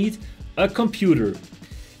not need a computer.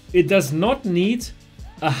 It does not need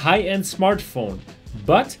a high-end smartphone,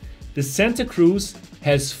 but the Santa Cruz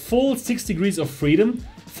has full 6 degrees of freedom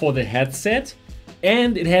for the headset,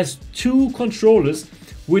 and it has 2 controllers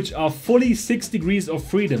which are fully 6 degrees of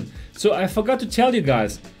freedom. So I forgot to tell you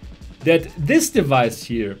guys that this device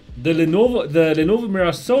here, the Lenovo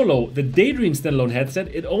Mirage Solo, the Daydream standalone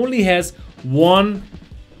headset, it only has one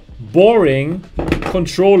boring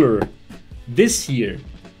controller, this here.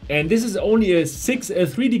 And this is only a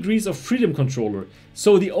 3 degrees of freedom controller.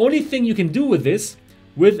 So the only thing you can do with this,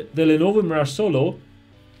 with the Lenovo Mirage Solo,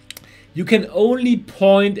 you can only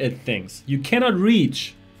point at things. You cannot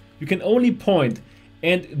reach. You can only point.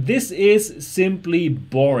 And this is simply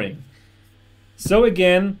boring. So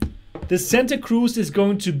again, the Santa Cruz is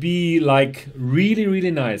going to be like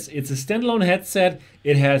really nice. It's a standalone headset.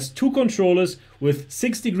 It has 2 controllers with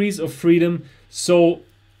 6 degrees of freedom. So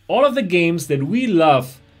all of the games that we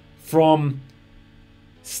love from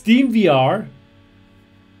SteamVR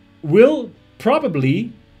will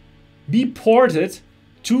probably be ported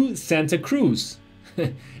to Santa Cruz.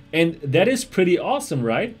 And that is pretty awesome,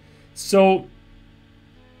 right? So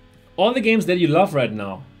all the games that you love right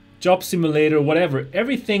now, Job Simulator, whatever,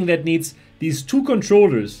 everything that needs these two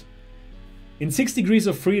controllers in 6 degrees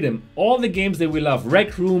of freedom, all the games that we love,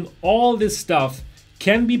 Rec Room, all this stuff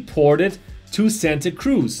can be ported to Santa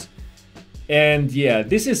Cruz. And yeah,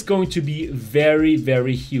 this is going to be very,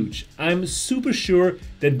 very huge. I'm super sure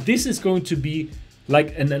that this is going to be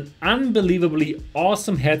like an unbelievably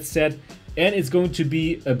awesome headset, and it's going to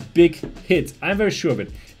be a big hit. I'm very sure of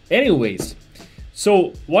it. Anyways,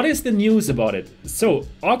 so what is the news about it? So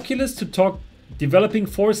Oculus to talk developing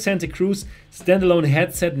for Santa Cruz standalone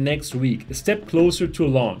headset next week, a step closer to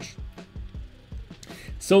launch.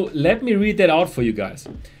 So let me read that out for you guys.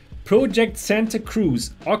 Project Santa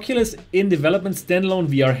Cruz, Oculus in development standalone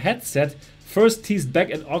VR headset, first teased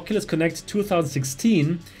back at Oculus Connect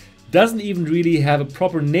 2016, doesn't even really have a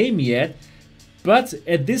proper name yet, but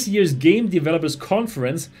at this year's Game Developers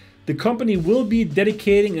Conference, the company will be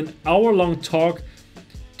dedicating an hour-long talk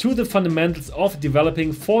to the fundamentals of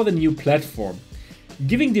developing for the new platform.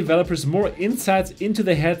 Giving developers more insights into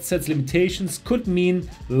the headset's limitations could mean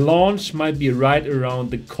launch might be right around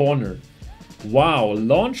the corner. Wow,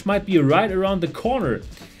 launch might be right around the corner.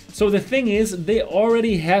 So the thing is, they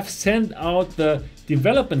already have sent out the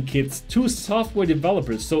development kits to software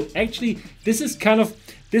developers. So actually, this is kind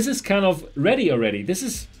of ready already. This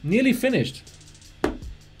is nearly finished.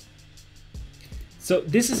 So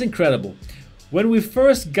this is incredible. When we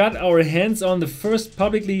first got our hands on the first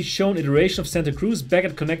publicly shown iteration of Santa Cruz back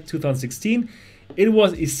at Connect 2016, it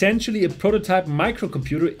was essentially a prototype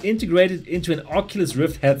microcomputer integrated into an Oculus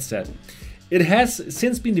Rift headset. It has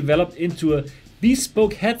since been developed into a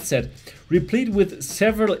bespoke headset, replete with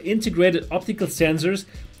several integrated optical sensors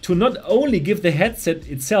to not only give the headset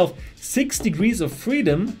itself 6 degrees of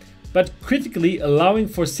freedom, but critically allowing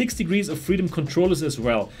for 6 degrees of freedom controllers as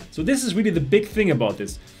well. So this is really the big thing about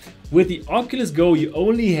this. With the Oculus Go, you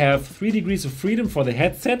only have 3 degrees of freedom for the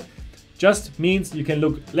headset. Just means you can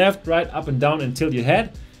look left, right, up and down and tilt your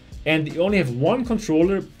head. And you only have one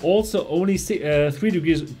controller, also only 3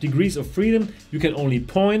 degrees of freedom. You can only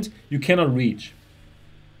point, you cannot reach.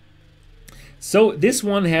 So this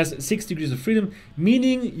one has 6 degrees of freedom,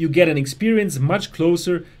 meaning you get an experience much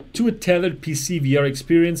closer to a tethered PCVR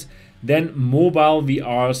experience than mobile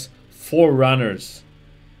VR's forerunners.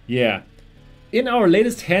 Yeah. In our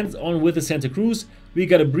latest hands-on with the Santa Cruz, we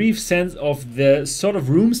got a brief sense of the sort of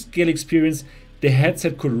room scale experience the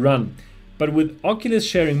headset could run. But with Oculus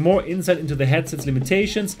sharing more insight into the headset's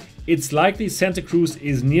limitations, it's likely Santa Cruz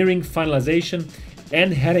is nearing finalization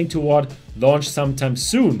and heading toward launch sometime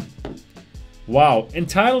soon. Wow.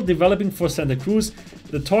 Entitled Developing for Santa Cruz,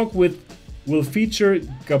 the talk will feature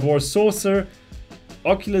Gabor Saucer,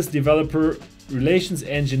 Oculus developer, relations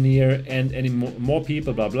engineer, and any more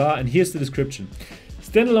people, blah blah. And here's the description.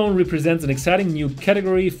 Standalone represents an exciting new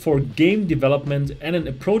category for game development and an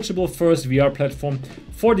approachable first VR platform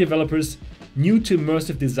for developers new to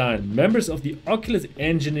immersive design. Members of the Oculus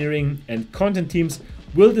engineering and content teams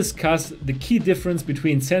will discuss the key difference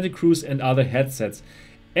between Santa Cruz and other headsets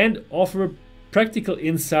and offer practical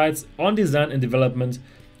insights on design and development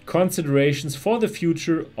considerations for the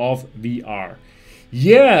future of VR.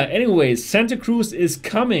 Yeah, anyways, Santa Cruz is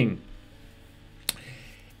coming.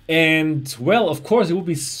 And well, of course, it would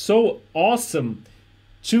be so awesome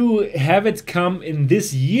to have it come in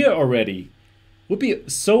this year already. Would be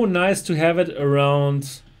so nice to have it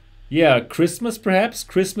around, yeah, Christmas perhaps,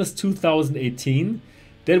 Christmas 2018.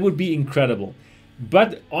 That would be incredible.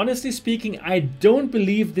 But honestly speaking, I don't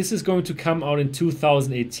believe this is going to come out in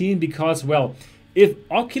 2018 because, well, if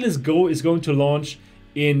Oculus Go is going to launch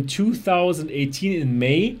in 2018 in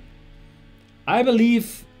May, I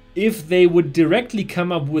believe if they would directly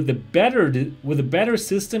come up with a better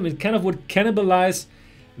system, it kind of would cannibalize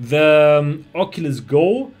the Oculus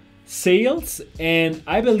Go sales. And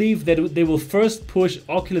I believe that they will first push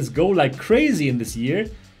Oculus Go like crazy in this year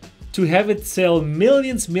to have it sell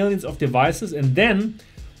millions of devices, and then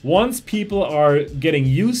once people are getting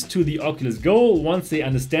used to the Oculus Go, once they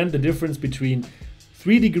understand the difference between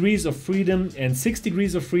 3 degrees of freedom and 6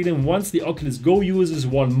 degrees of freedom, once the Oculus Go users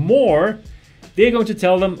want more, they're going to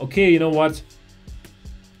tell them, okay, you know what,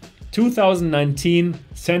 2019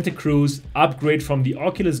 Santa Cruz, upgrade from the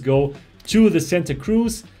Oculus Go to the Santa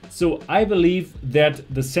Cruz. So I believe that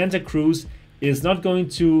the Santa Cruz is not going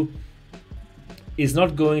to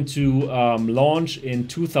launch in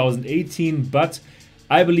 2018, but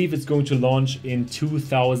I believe it's going to launch in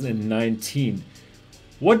 2019.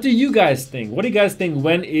 What do you guys think? What do you guys think?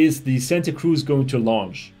 When is the Santa Cruz going to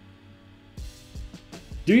launch?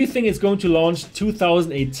 Do you think it's going to launch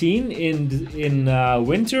 2018 in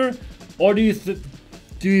winter, or do you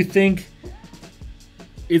think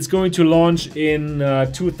it's going to launch in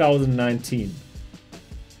 2019?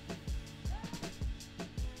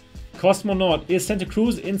 Cosmonaut, is Santa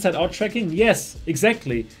Cruz inside-out tracking? Yes,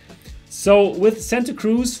 exactly. So with Santa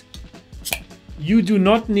Cruz, you do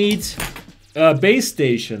not need base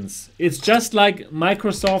stations. It's just like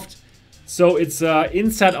Microsoft. So it's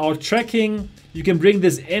inside-out tracking. You can bring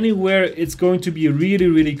this anywhere. It's going to be really,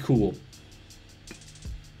 really cool.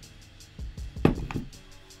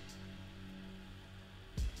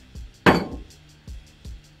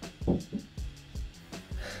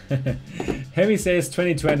 Hemi says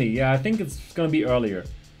 2020. Yeah, I think it's gonna be earlier.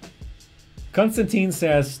 Konstantin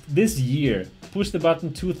says this year. Push the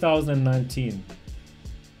button 2019.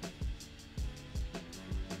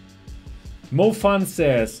 MoFun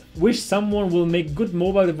says, wish someone will make good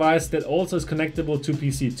mobile device that also is connectable to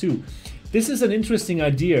PC too. This is an interesting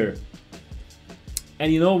idea.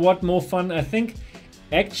 And you know what, MoFun? I think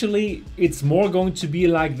actually it's more going to be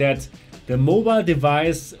like that. The mobile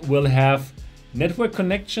device will have network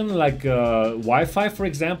connection like Wi-Fi, for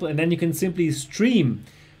example, and then you can simply stream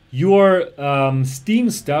your Steam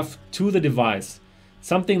stuff to the device.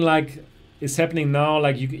 Something like is happening now,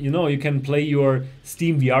 like you know, you can play your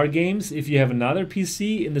SteamVR games if you have another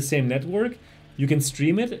PC in the same network. You can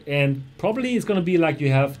stream it, and probably it's gonna be like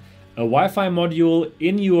you have a Wi-Fi module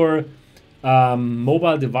in your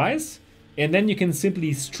mobile device, and then you can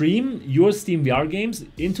simply stream your SteamVR games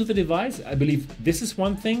into the device. I believe this is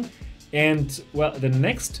one thing. And well, the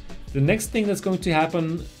next thing that's going to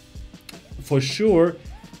happen for sure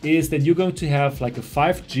is that you're going to have like a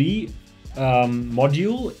 5G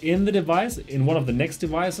module in the device, in one of the next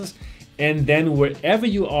devices, and then wherever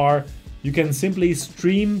you are, you can simply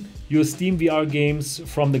stream your SteamVR games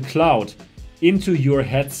from the cloud into your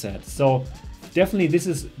headset. So definitely this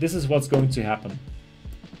is what's going to happen.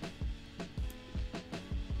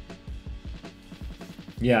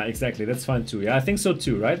 Yeah, exactly. That's fine too. Yeah, I think so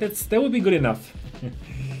too, right? That would be good enough.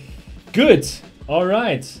 Good. All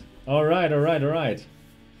right. All right. All right. All right.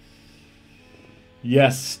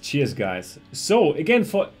 Yes. Cheers, guys. So again,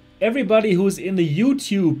 for everybody who's in the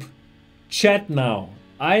YouTube chat now,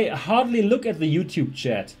 I hardly look at the YouTube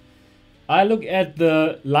chat. I look at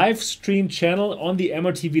the live stream channel on the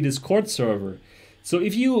MRTV Discord server. So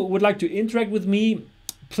if you would like to interact with me,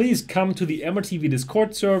 please come to the MRTV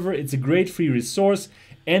Discord server. It's a great free resource,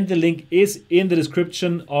 and the link is in the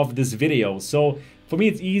description of this video. So for me,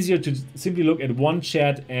 it's easier to simply look at one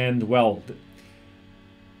chat, and well,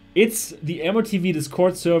 it's the MRTV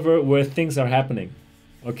Discord server where things are happening.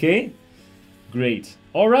 Okay, great.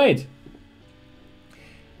 All right,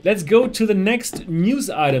 let's go to the next news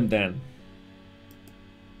item then.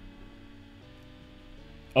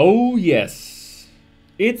 Oh yes,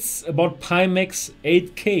 it's about Pimax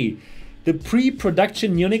 8K. The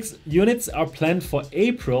pre-production units are planned for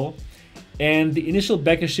April, and the initial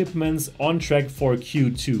backer shipments on track for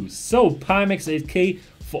Q2. So Pimax 8K,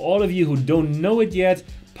 for all of you who don't know it yet,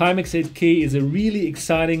 Pimax 8K is a really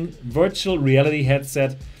exciting virtual reality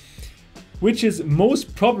headset, which is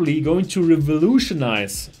most probably going to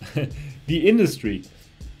revolutionize the industry.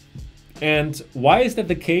 And why is that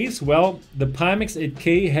the case? Well, the Pimax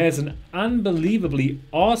 8K has an unbelievably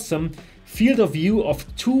awesome field of view of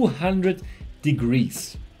 200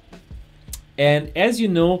 degrees. And as you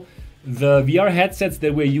know, the VR headsets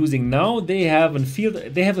that we're using now, they have a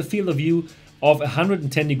field of view of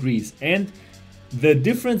 110 degrees. And the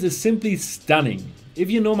difference is simply stunning. If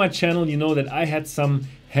you know my channel, you know that I had some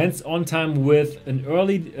hands-on time with an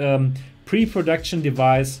early pre-production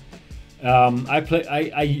device.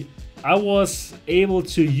 I was able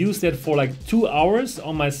to use that for like 2 hours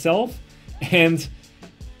on myself, and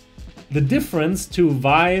the difference to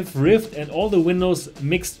Vive, Rift and all the Windows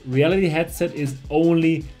mixed reality headset is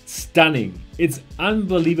only stunning. It's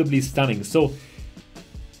unbelievably stunning. So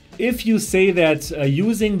if you say that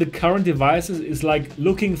using the current devices is like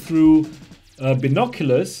looking through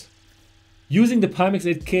binoculars, using the Pimax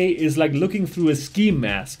 8K is like looking through a ski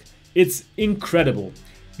mask. It's incredible.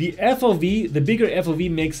 The FOV, the bigger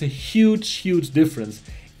FOV makes a huge difference.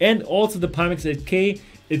 And also the Pimax 8K,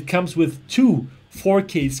 it comes with two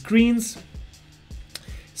 4K screens.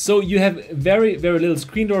 So you have very little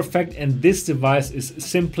screen door effect, and this device is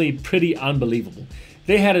simply pretty unbelievable.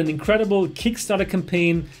 They had an incredible Kickstarter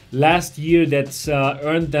campaign last year that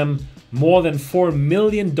earned them more than $4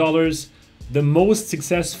 million. The most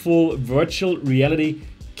successful virtual reality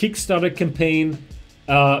Kickstarter campaign.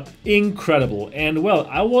 Incredible. And well,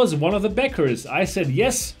 I was one of the backers. I said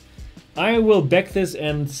yes, I will back this,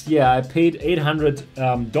 and yeah, I paid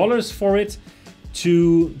 $800 for it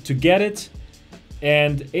to get it,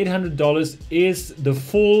 and $800 is the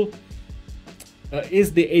full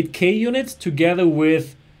is the 8K unit together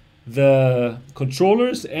with the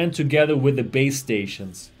controllers and together with the base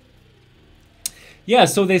stations. Yeah,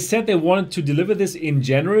 so they said they wanted to deliver this in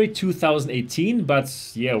January 2018,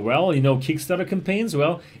 but yeah, well, you know, Kickstarter campaigns,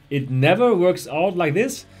 well, it never works out like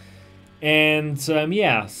this. And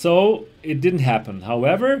yeah, so it didn't happen.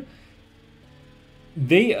 However,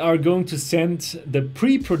 they are going to send the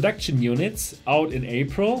pre-production units out in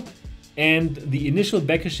April, and the initial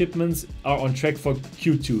backer shipments are on track for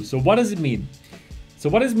Q2. So what does it mean? So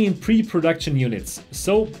what does it mean, pre-production units?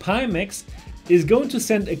 So Pimax is going to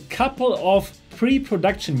send a couple of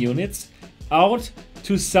pre-production units out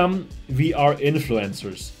to some VR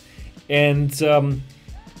influencers. And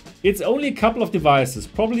it's only a couple of devices,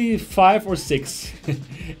 probably 5 or 6.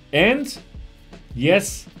 And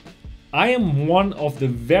yes, I am one of the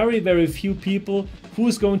very, very few people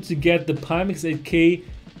who's going to get the Pimax 8K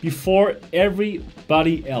before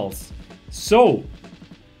everybody else. So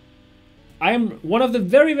I am one of the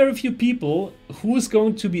very, very few people who's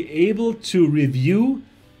going to be able to review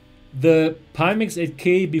the Pimax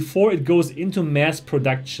 8K before it goes into mass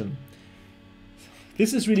production.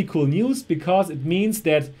 This is really cool news, because it means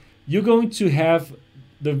that you're going to have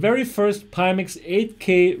the very first Pimax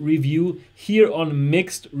 8K review here on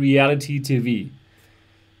Mixed Reality TV.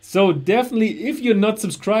 So definitely, if you're not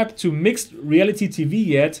subscribed to Mixed Reality TV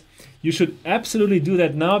yet, you should absolutely do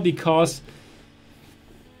that now, because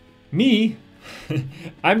me,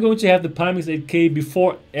 I'm going to have the Pimax 8K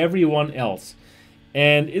before everyone else.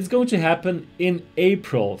 And it's going to happen in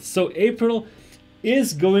April. So April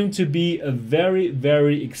is going to be a very,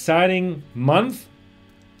 very exciting month.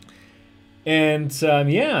 And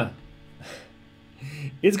yeah,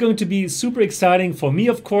 it's going to be super exciting for me,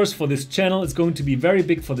 of course, for this channel. It's going to be very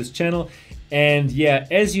big for this channel. And yeah,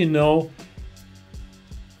 as you know,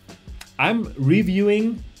 I'm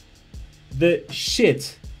reviewing the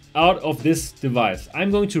shit out of this device.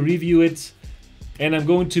 I'm going to review it, and I'm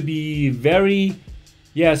going to be very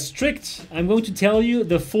strict. I'm going to tell you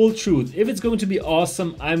the full truth. If it's going to be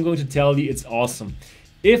awesome, I'm going to tell you it's awesome.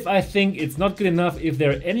 If I think it's not good enough, if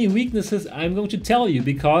there are any weaknesses, I'm going to tell you,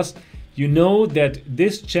 because you know that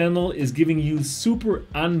this channel is giving you super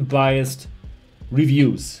unbiased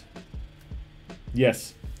reviews.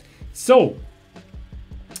 Yes. So,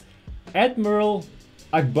 Admiral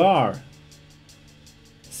Akbar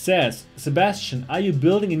says, Sebastian, are you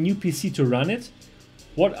building a new PC to run it?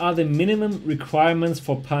 What are the minimum requirements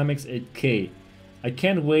for Pimax 8K? I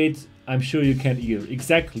can't wait. I'm sure you can't either.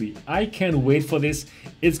 Exactly. I can't wait for this.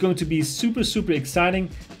 It's going to be super, super exciting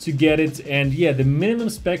to get it. And yeah, the minimum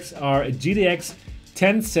specs are a GTX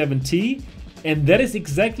 1070. And that is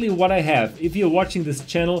exactly what I have. If you're watching this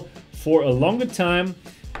channel for a longer time,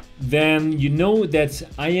 then you know that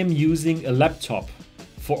I am using a laptop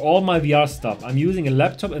for all my VR stuff. I'm using a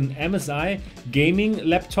laptop, an MSI gaming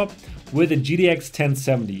laptop with a GTX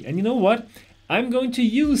 1070. And you know what? I'm going to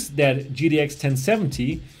use that GTX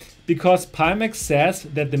 1070 because Pimax says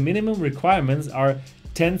that the minimum requirements are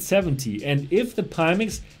 1070. And if the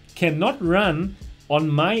Pimax cannot run on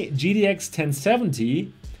my GTX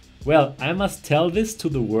 1070, well, I must tell this to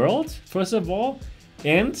the world, first of all,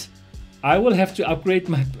 and I will have to upgrade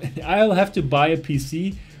my, I'll have to buy a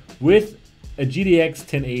PC with a GTX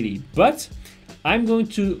 1080. But I'm going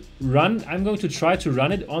to try to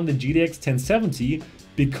run it on the GTX 1070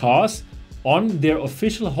 because on their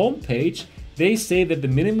official homepage, they say that the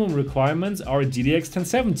minimum requirements are a GTX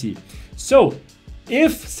 1070. So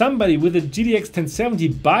if somebody with a GTX 1070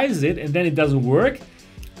 buys it and then it doesn't work,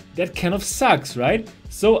 that kind of sucks, right?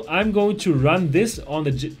 So I'm going to run this on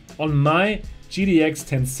my GTX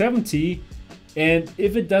 1070, and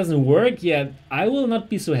if it doesn't work, yeah, I will not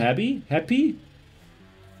be so happy,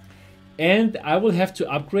 and I will have to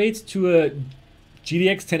upgrade to a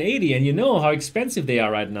GTX 1080, and you know how expensive they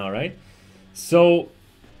are right now, right? So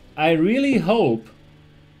I really hope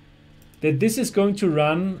that this is going to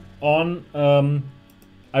run on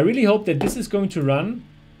I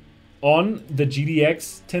on the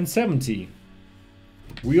GTX 1070.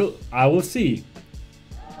 I will see.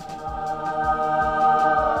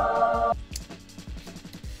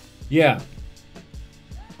 Yeah.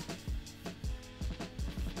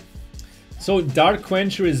 So Dark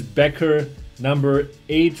Quencher is backer number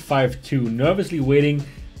 852, nervously waiting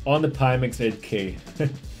on the Pimax 8K.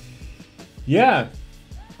 Yeah.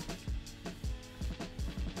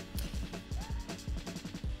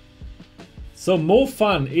 So Mo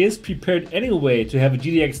Fun is prepared anyway to have a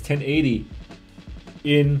GTX 1080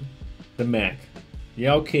 in the Mac.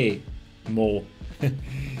 Yeah, okay, Mo.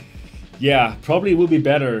 Yeah, probably will be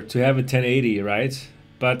better to have a 1080, right?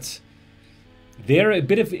 But they're a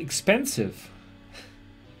bit expensive.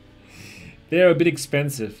 They're a bit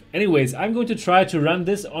expensive. Anyways, I'm going to try to run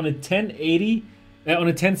this on a 1080, on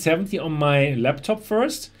a 1070 on my laptop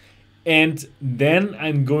first, and then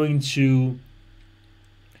I'm going to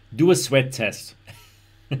do a sweat test.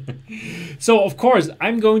 So of course,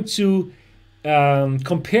 I'm going to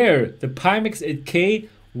compare the Pimax 8K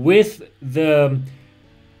with the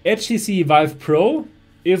HTC Vive Pro,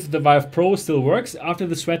 if the Vive Pro still works after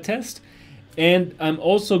the sweat test. And I'm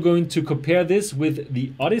also going to compare this with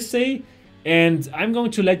the Odyssey, and I'm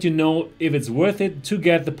going to let you know if it's worth it to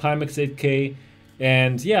get the Pimax 8K.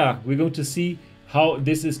 And yeah, we're going to see how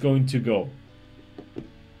this is going to go.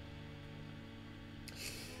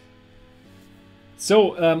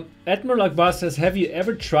 So Admiral Akbar says, have you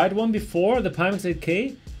ever tried one before, the Pimax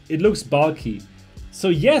 8K? It looks bulky. So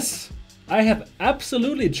yes, I have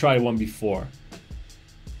absolutely tried one before.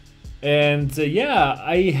 And yeah,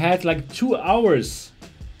 I had like 2 hours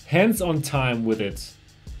hands-on time with it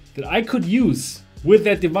that I could use with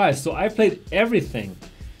that device. So I played everything.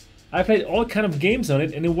 I played all kind of games on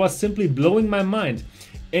it, and it was simply blowing my mind.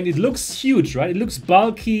 And it looks huge, right? It looks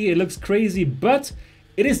bulky, it looks crazy, but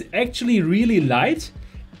it is actually really light,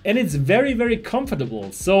 and it's very, very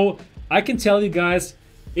comfortable. So I can tell you guys,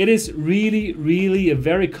 it is really, really a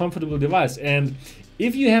very comfortable device. And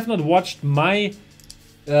if you have not watched my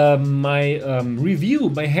review,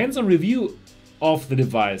 my hands-on review of the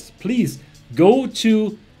device, please go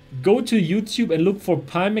to YouTube and look for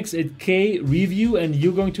Pimax 8K review, and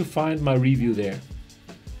you're going to find my review there.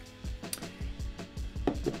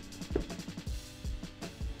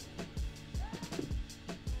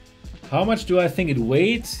 How much do I think it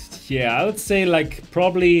weighed? Yeah, I would say like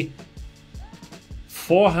probably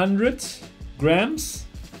 400 grams.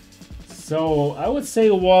 So I would say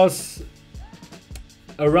it was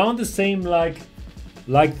around the same like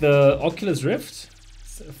the Oculus Rift,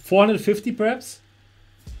 450 perhaps.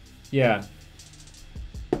 Yeah.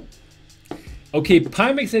 Okay,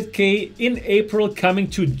 Pimax 8K in April, coming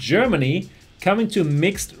to Germany, coming to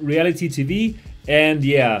Mixed Reality TV, and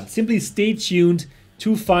yeah, simply stay tuned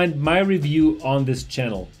to find my review on this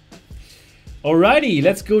channel. Alrighty,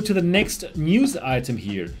 let's go to the next news item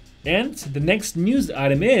here. And the next news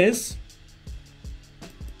item is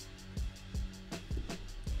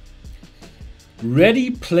Ready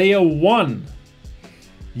Player One.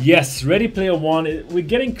 Yes, Ready Player One. We're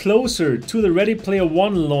getting closer to the Ready Player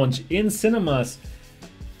One launch in cinemas.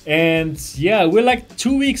 And yeah, we're like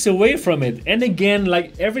 2 weeks away from it. And again,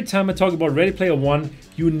 like every time I talk about Ready Player One,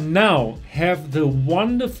 you now have the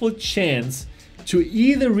wonderful chance to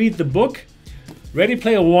either read the book, Ready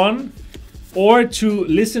Player One, or to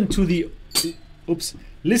listen to the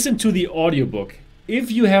audiobook.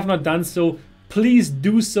 If you have not done so, please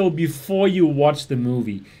do so before you watch the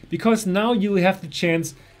movie, because now you have the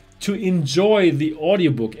chance to enjoy the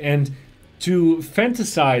audiobook and to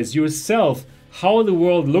fantasize yourself how the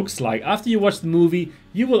world looks like. After you watch the movie,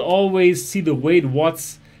 you will always see the Wade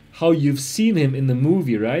Watts, how you've seen him in the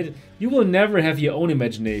movie, right? You will never have your own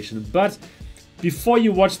imagination. But before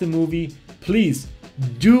you watch the movie, please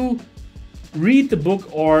do read the book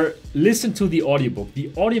or listen to the audiobook.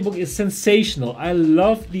 The audiobook is sensational. I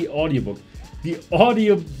love the audiobook. The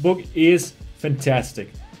audiobook is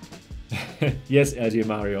fantastic. Yes, LG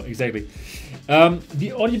Mario, exactly.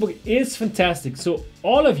 The audiobook is fantastic. So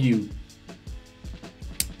all of you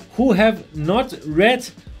who have not read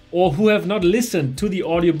or who have not listened to the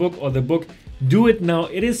audiobook or the book, do it now.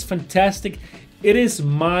 It is fantastic. It is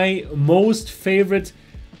my most favorite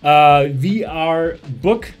VR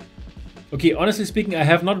book. Okay, honestly speaking, I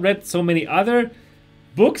have not read so many other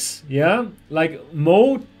books. Yeah, like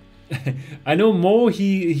Mo. I know Mo,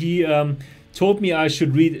 he told me I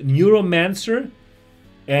should read Neuromancer,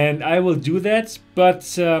 and I will do that.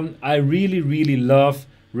 But I really, really love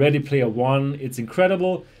Ready Player One. It's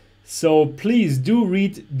incredible. So please do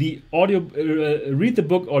read the read the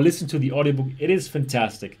book or listen to the audiobook. It is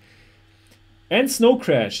fantastic. And Snow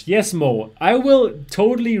Crash, yes, Mo, I will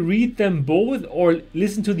totally read them both or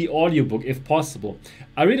listen to the audiobook if possible.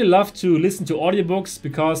 I really love to listen to audiobooks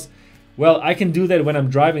because, well, I can do that when I'm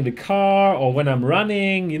driving the car or when I'm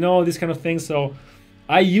running, you know, this kind of thing. So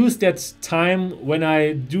I use that time when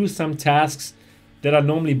I do some tasks that are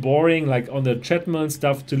normally boring, like on the treadmill and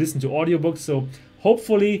stuff, to listen to audiobooks. So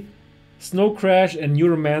hopefully Snow Crash and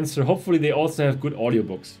Neuromancer, hopefully they also have good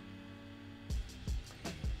audiobooks.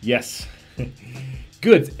 Yes.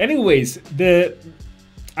 Good. Anyways,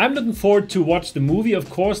 I'm looking forward to watch the movie, of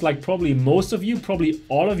course, like probably most of you, probably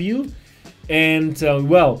all of you. And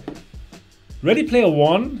well, Ready Player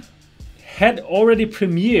One had already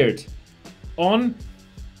premiered on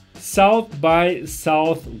South by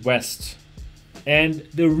Southwest, and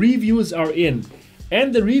the reviews are in.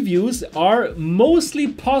 And the reviews are mostly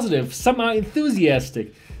positive, some are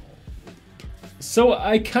enthusiastic. So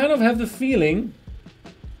I kind of have the feeling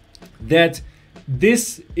that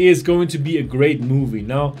this is going to be a great movie.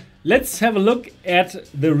 Now, let's have a look at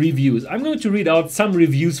the reviews. I'm going to read out some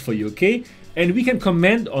reviews for you, okay? And we can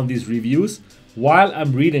comment on these reviews while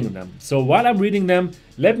I'm reading them. So while I'm reading them,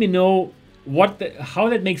 let me know how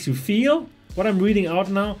that makes you feel, what I'm reading out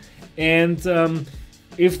now, and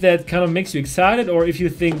if that kind of makes you excited or if you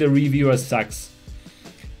think the reviewer sucks.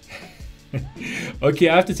 Okay,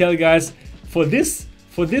 I have to tell you guys, for this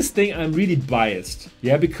thing I'm really biased.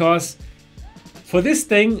 Yeah, because for this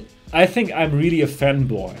thing I think I'm really a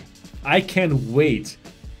fanboy. I can't wait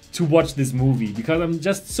to watch this movie because I'm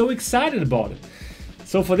just so excited about it.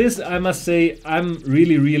 So for this I must say I'm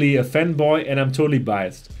really a fanboy and I'm totally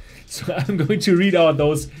biased. So I'm going to read out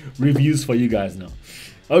those reviews for you guys now.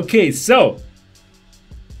 Okay, so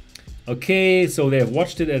they have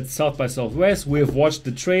watched it at South by Southwest. We have watched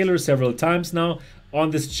the trailer several times now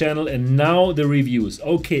on this channel, and now the reviews.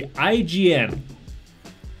 Okay, IGN.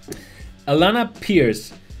 Alana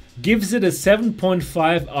Pierce gives it a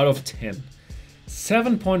 7.5 out of 10.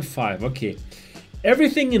 7.5, okay.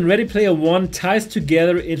 Everything in Ready Player One ties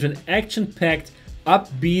together into an action-packed,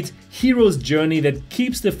 upbeat hero's journey that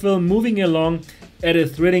keeps the film moving along at a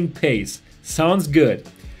thrilling pace. Sounds good.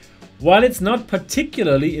 While it's not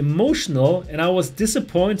particularly emotional, and I was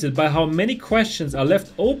disappointed by how many questions are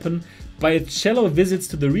left open by its shallow visits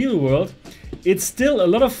to the real world, it's still a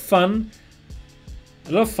lot of fun.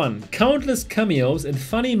 Countless cameos and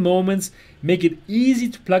funny moments make it easy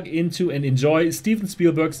to plug into and enjoy Steven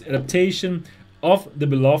Spielberg's adaptation of the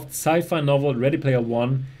beloved sci-fi novel Ready Player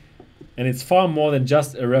One, and it's far more than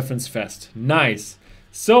just a reference fest. Nice.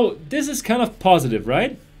 So this is kind of positive,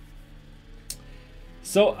 right?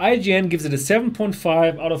 So IGN gives it a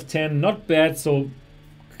 7.5 out of 10, not bad, so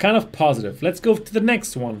kind of positive. Let's go to the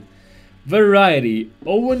next one. Variety,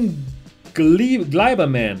 Owen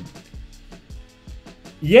Gleiberman.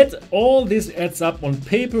 Yet all this adds up on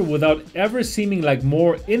paper without ever seeming like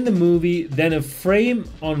more in the movie than a frame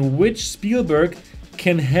on which Spielberg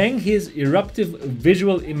can hang his eruptive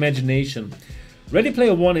visual imagination. Ready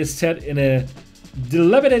Player One is set in a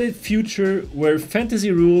dilapidated future where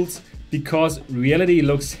fantasy rules because reality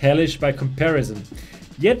looks hellish by comparison.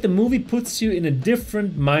 Yet the movie puts you in a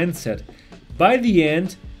different mindset. By the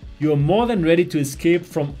end, you are more than ready to escape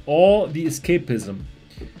from all the escapism.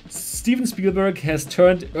 Steven Spielberg has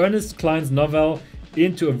turned Ernest Cline's novel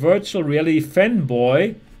into a virtual reality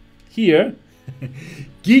fanboy, here,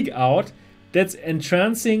 geek out, that's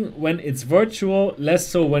entrancing when it's virtual, less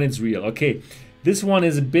so when it's real. Okay, this one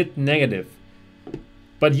is a bit negative.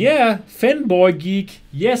 But yeah, fanboy geek,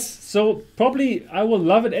 yes, so probably I will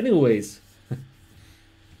love it anyways.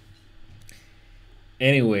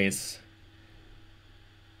 Anyways,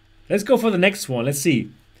 let's go for the next one. Let's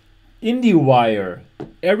see. IndieWire,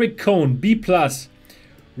 Eric Cohn, B+.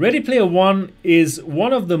 Ready Player One is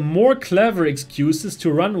one of the more clever excuses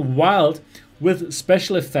to run wild with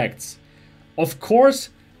special effects. Of course,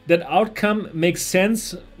 that outcome makes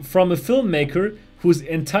sense from a filmmaker whose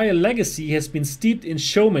entire legacy has been steeped in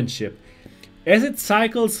showmanship. As it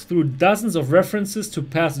cycles through dozens of references to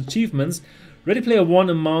past achievements, Ready Player One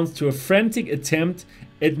amounts to a frantic attempt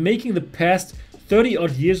at making the past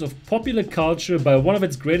 30-odd years of popular culture by one of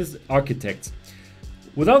its greatest architects.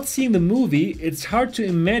 Without seeing the movie, it's hard to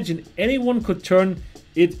imagine anyone could turn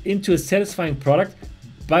it into a satisfying product.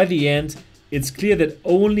 By the end, it's clear that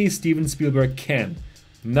only Steven Spielberg can.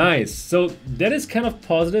 Nice. So that is kind of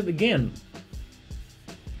positive again.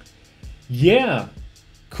 Yeah,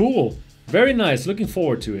 cool, very nice. Looking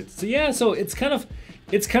forward to it. So yeah, so it's kind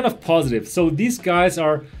of positive. So these guys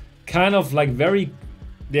are kind of like very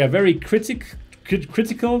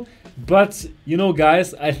critical, but you know,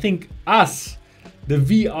 guys, I think us, the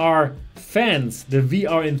VR fans, the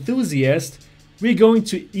VR enthusiasts, we're going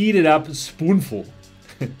to eat it up spoonful.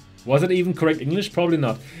 Was it even correct English? Probably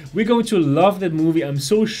not. We're going to love that movie. I'm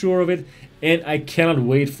so sure of it, and I cannot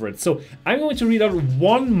wait for it. So I'm going to read out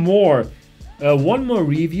one more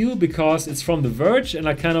review because it's from The Verge, and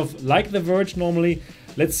I kind of like The Verge normally.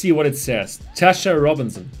 Let's see what it says. Tasha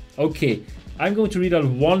Robinson. Okay, I'm going to read out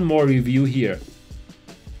one more review here.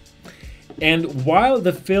 And while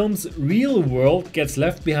the film's real world gets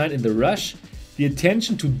left behind in the rush, the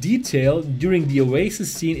attention to detail during the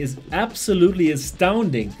Oasis scene is absolutely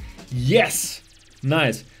astounding. Yes!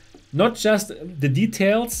 Nice. Not just the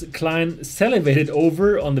details Klein salivated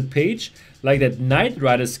over on the page, like that Knight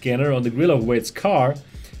Rider scanner on the grill of Wade's car,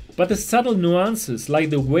 but the subtle nuances, like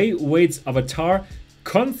the way Wade's avatar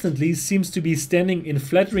constantly seems to be standing in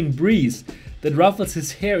flattering breeze that ruffles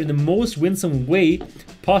his hair in the most winsome way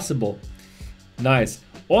possible. Nice.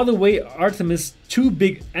 Or the way Artemis' two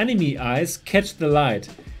big anime eyes catch the light.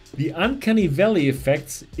 The uncanny valley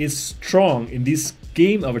effects is strong in these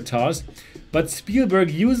game avatars, but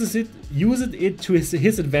Spielberg uses it to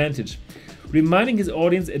his advantage, reminding his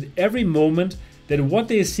audience at every moment that what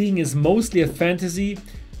they are seeing is mostly a fantasy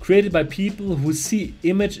created by people who see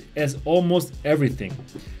image as almost everything.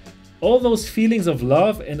 All those feelings of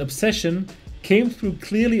love and obsession came through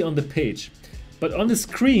clearly on the page, but on the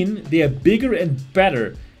screen they are bigger and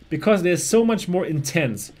better because they're so much more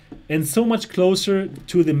intense and so much closer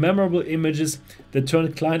to the memorable images that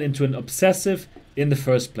turned Klein into an obsessive in the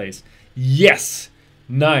first place. Yes!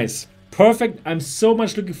 Nice. Perfect. I'm so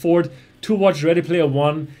much looking forward to watch Ready Player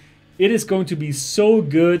One. It is going to be so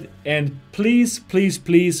good, and please, please,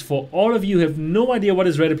 please, for all of you who have no idea what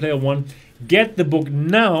is Ready Player One, get the book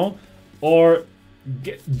now, or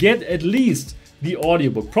get at least the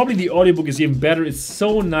audiobook. Probably the audiobook is even better. It's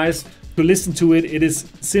so nice to listen to it. It is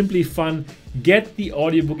simply fun. Get the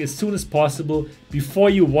audiobook as soon as possible before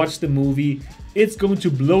you watch the movie. It's going to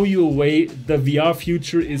blow you away. The VR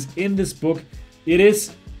future is in this book. It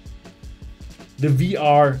is the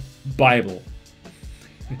VR Bible.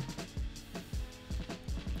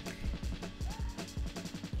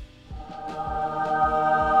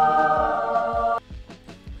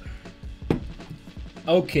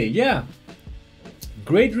 Okay, yeah.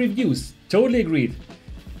 Great reviews. Totally agreed.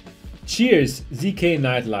 Cheers, ZK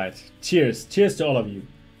Nightlight. Cheers. Cheers to all of you.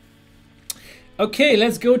 Okay,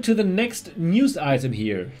 let's go to the next news item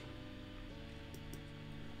here.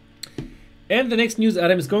 And the next news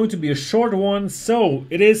item is going to be a short one. So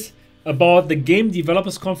it is about the Game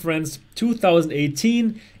Developers Conference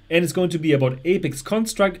 2018, and it's going to be about Apex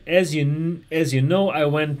Construct. As you know, I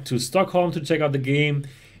went to Stockholm to check out the game.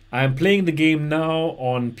 I'm playing the game now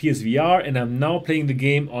on PSVR, and I'm now playing the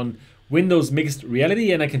game on Windows Mixed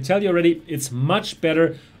Reality, and I can tell you already it's much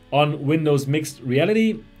better on Windows Mixed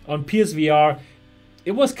Reality. On PSVR,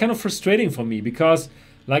 it was kind of frustrating for me because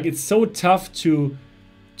like it's so tough to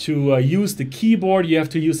use the keyboard. You have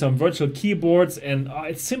to use some virtual keyboards, and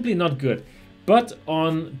it's simply not good. But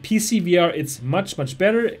on PCVR, it's much, much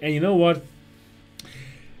better. And you know what?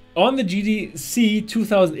 On the GDC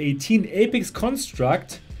 2018, Apex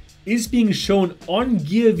Construct is being shown on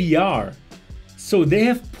GearVR. So they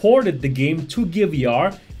have ported the game to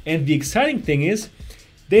GearVR, and the exciting thing is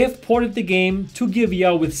they have ported the game to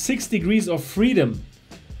GearVR with 6 degrees of freedom.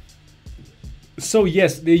 So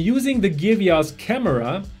yes, they're using the GearVR's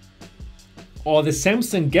camera or the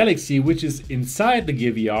Samsung Galaxy, which is inside the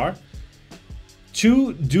GearVR,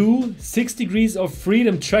 to do 6 degrees of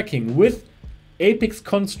freedom tracking with Apex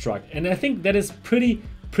Construct. And I think that is pretty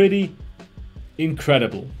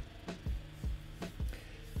incredible.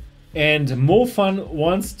 And MoFun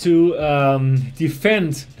wants to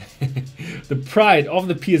defend the pride of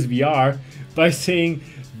the PSVR by saying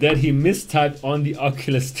that he mistyped on the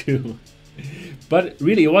Oculus 2. But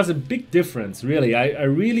really, it was a big difference, really. I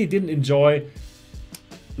really didn't enjoy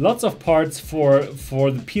lots of parts for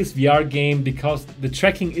the PSVR game because the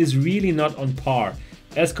tracking is really not on par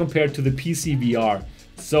as compared to the PCVR.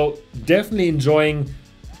 So definitely enjoying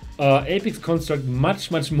Apex Construct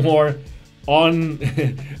much more on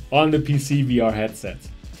on the PCVR headset.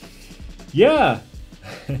 Yeah.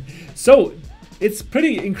 So it's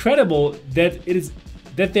pretty incredible that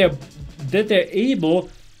they're able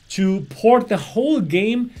to port the whole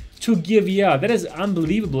game to GearVR. That is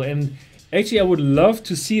unbelievable, and actually I would love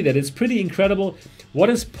to see that. It's pretty incredible what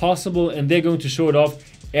is possible, and they're going to show it off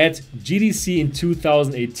at GDC in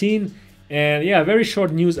 2018. And yeah, very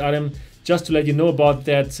short news item just to let you know about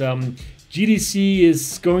that. GDC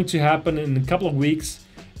is going to happen in a couple of weeks,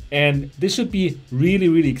 and this should be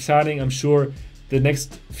really exciting. I'm sure the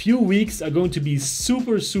next few weeks are going to be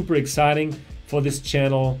super exciting for this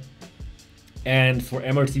channel and for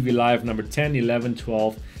MRTV Live number 10, 11,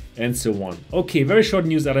 12, and so on. Okay, very short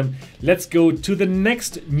news item. Let's go to the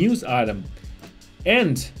next news item.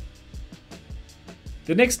 And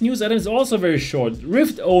the next news item is also very short.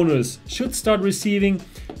 Rift owners should start receiving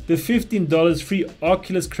the $15 free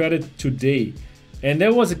Oculus credit today. And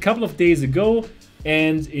that was a couple of days ago.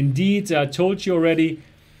 And indeed, I told you already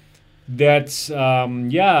that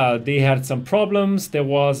yeah, they had some problems. There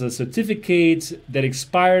was a certificate that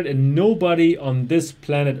expired, and nobody on this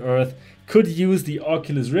planet Earth could use the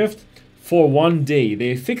Oculus Rift for 1 day.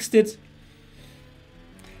 They fixed it,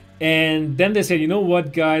 And then they said, you know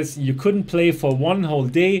what, guys, you couldn't play for one whole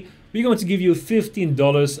day. We're going to give you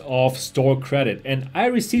 $15 of store credit. And I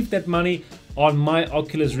received that money on my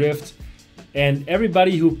Oculus Rift. And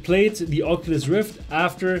everybody who played the Oculus Rift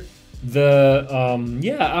after the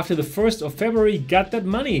after the 1st of February got that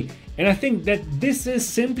money. And I think that this is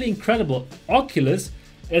simply incredible. Oculus,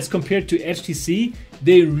 as compared to HTC,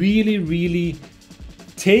 they really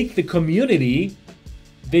take the community,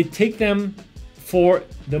 they take them for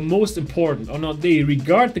the most important, or not, they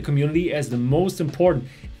regard the community as the most important.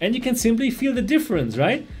 And you can simply feel the difference,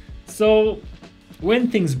 right? So when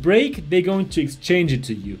things break, they're going to exchange it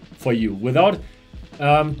to you for you without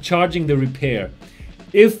charging the repair.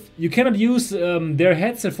 If you cannot use their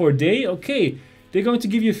headset for a day, okay, they're going to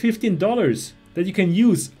give you $15 that you can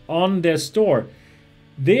use on their store.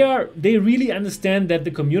 They really understand that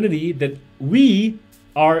the community, that we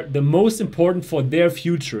are the most important for their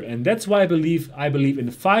future. And that's why I believe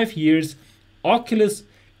in 5 years Oculus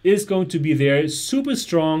is going to be there super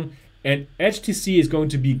strong and HTC is going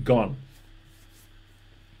to be gone.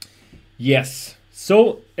 Yes,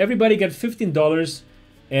 so everybody got $15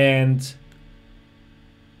 and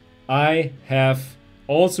I have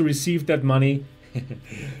also received that money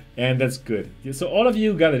and that's good. So all of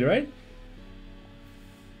you got it, right?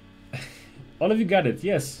 All of you got it,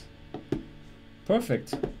 yes.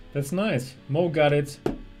 Perfect. That's nice. Mo got it.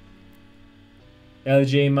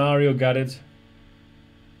 LJ Mario got it.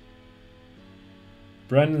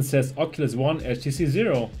 Brandon says Oculus 1, HTC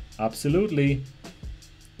 0. Absolutely.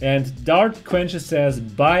 And Dart Quencher says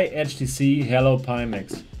buy HTC, hello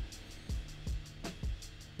Pimax.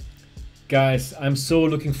 Guys, I'm so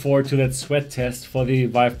looking forward to that sweat test for the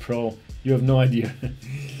Vive Pro. You have no idea.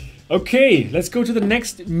 Okay, let's go to the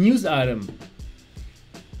next news item.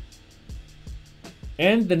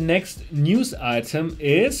 And the next news item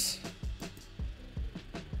is...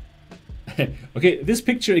 okay, this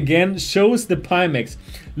picture again shows the Pimax.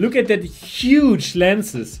 Look at that huge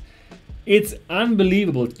lenses. It's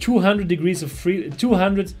unbelievable. 200 degrees of free,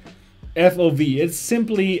 200 FOV. It's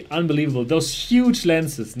simply unbelievable. Those huge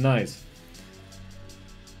lenses, nice.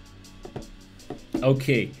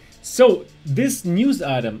 Okay, so this news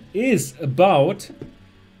item is about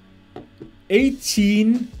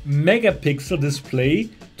 18 megapixel display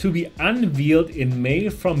to be unveiled in May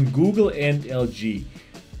from Google and LG.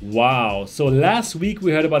 Wow, so last week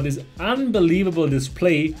we heard about this unbelievable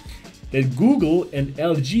display that Google and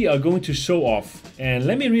LG are going to show off. And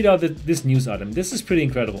let me read out this news item. This is pretty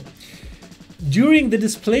incredible. During the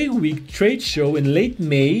Display Week trade show in late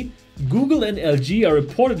May, Google and LG are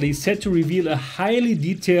reportedly set to reveal a highly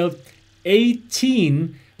detailed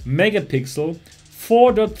 18 megapixel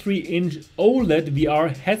 4.3-inch OLED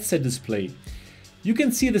VR headset display. You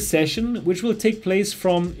can see the session, which will take place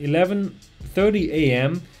from 11:30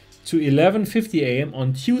 a.m. to 11:50 a.m.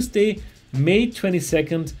 on Tuesday, May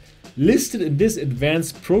 22nd, listed in this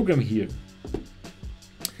advanced program here.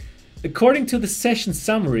 According to the session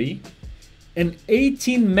summary, an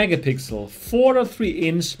 18 megapixel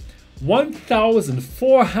 4.3-inch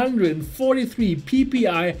 1443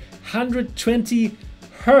 ppi 120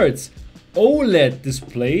 Hz OLED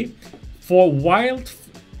display for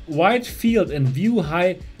wide field and view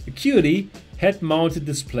high acuity head-mounted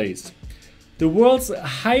displays. The world's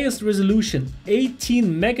highest resolution 18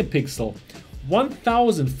 megapixel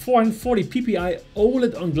 1440 ppi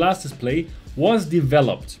OLED on glass display was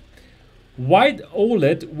developed. White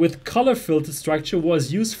OLED with color filter structure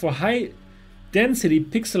was used for high density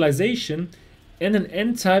pixelization, and an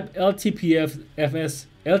N-type LTPS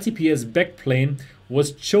backplane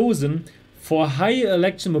was chosen for higher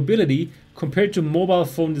electromobility compared to mobile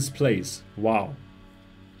phone displays. Wow.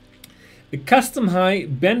 A custom high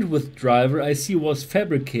bandwidth driver IC was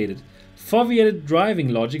fabricated. Foveated driving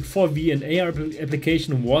logic for VR and AR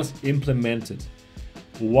application was implemented.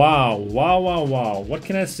 Wow, wow, wow, wow. What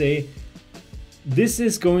can I say? This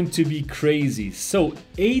is going to be crazy. So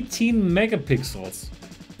 18 megapixels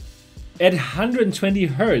at 120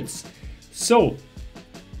 Hertz. So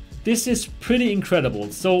this is pretty incredible.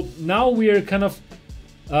 So now we're kind of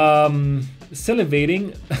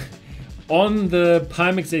salivating on the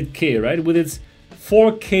Pimax 8K, right? With its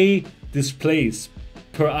 4K displays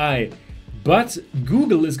per eye. But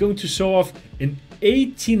Google is going to show off an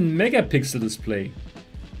 18 megapixel display.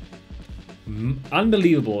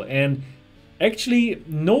 Unbelievable. And actually,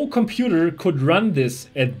 no computer could run this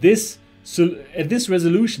at this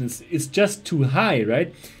resolution. It's just too high,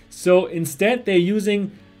 right? So instead, they're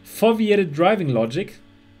using foveated driving logic.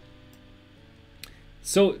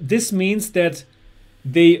 So this means that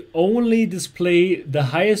they only display the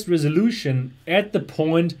highest resolution at the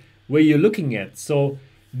point where you're looking at. So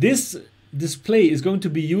this display is going to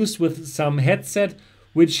be used with some headset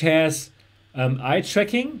which has eye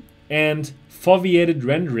tracking and foveated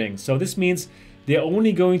rendering. So this means they're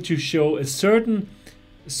only going to show a certain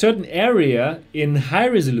area in high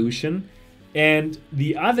resolution, and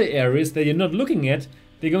the other areas that you're not looking at,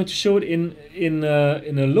 they're going to show it in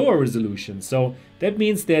a lower resolution. So that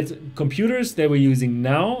means that computers that we're using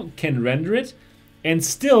now can render it, and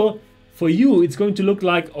still for you it's going to look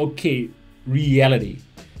like, okay, reality.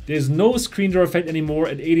 There's no screen door effect anymore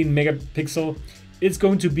at 18 megapixel. It's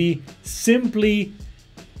going to be simply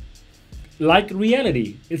like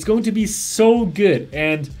reality. It's going to be so good,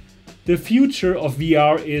 and the future of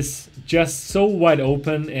VR is just so wide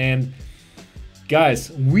open. And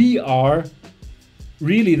guys, we are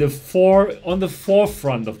really on the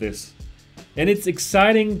forefront of this, and it's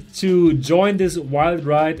exciting to join this wild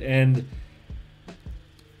ride. And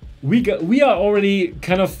we are already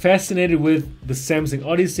kind of fascinated with the Samsung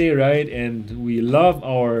Odyssey, right? And we love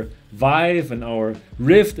our Vive and our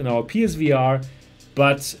Rift and our PSVR,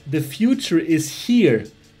 but the future is here.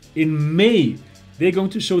 In May, they're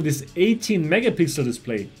going to show this 18 megapixel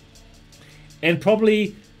display, and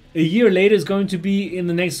probably a year later is going to be in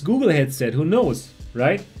the next Google headset. Who knows,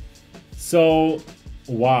 right? So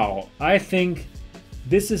wow, I think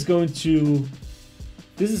this is going to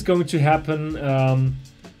happen.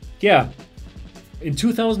 Yeah, in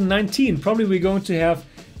 2019 probably we're going to have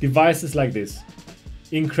devices like this.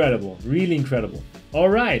 Incredible, really incredible. All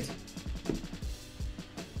right,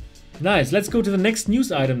 nice. Let's go to the next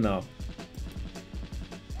news item now.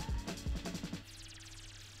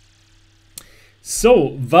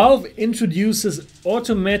 So Valve introduces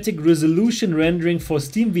automatic resolution rendering for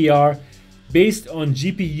SteamVR based on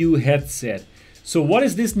GPU headset. So what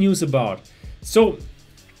is this news about? So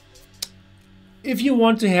if you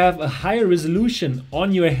want to have a higher resolution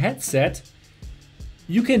on your headset,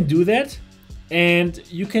 you can do that, and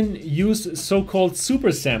you can use so-called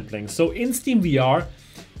supersampling. So in SteamVR,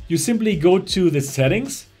 you simply go to the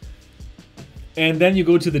settings, and then you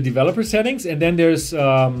go to the developer settings, and then there's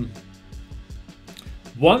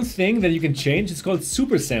one thing that you can change. It's called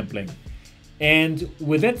supersampling, and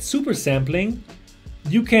with that supersampling,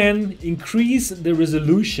 you can increase the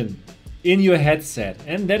resolution in your headset,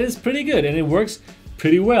 and that is pretty good, and it works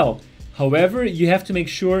pretty well. However, you have to make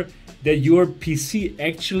sure that your PC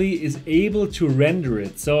actually is able to render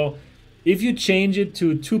it. So if you change it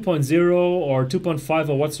to 2.0 or 2.5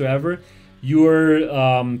 or whatsoever, your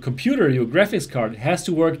computer, your graphics card has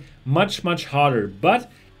to work much harder,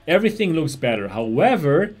 but everything looks better.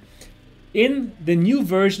 However, in the new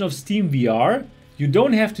version of SteamVR, you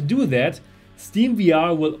don't have to do that.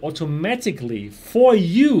 SteamVR will automatically for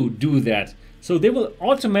you do that. So they will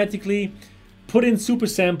automatically put in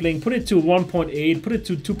supersampling, put it to 1.8, put it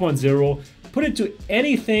to 2.0, put it to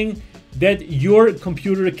anything that your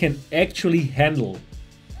computer can actually handle.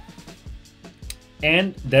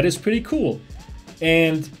 And that is pretty cool.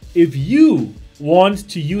 And if you want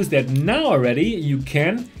to use that now already, you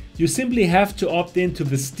can. You simply have to opt into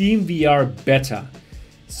the SteamVR beta.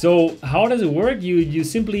 So how does it work? You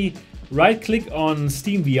simply right-click on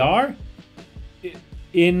SteamVR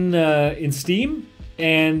in Steam,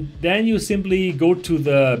 and then you simply go to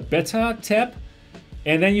the beta tab,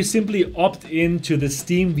 and then you simply opt into the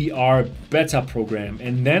SteamVR beta program.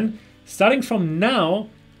 And then starting from now,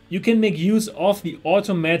 you can make use of the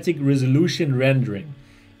automatic resolution rendering.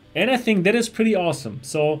 And I think that is pretty awesome.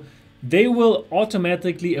 So they will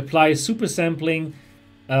automatically apply supersampling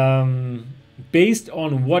based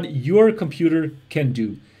on what your computer can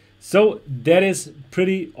do. So that is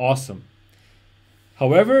pretty awesome.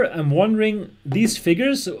 However, I'm wondering, these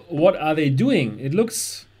figures, what are they doing? It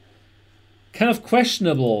looks kind of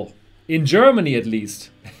questionable, in Germany at least.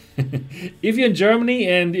 If you're in Germany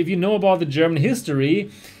and if you know about the German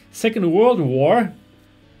history, Second World War,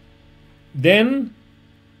 then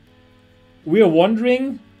we are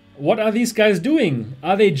wondering, what are these guys doing?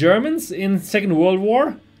 Are they Germans in Second World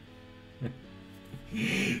War?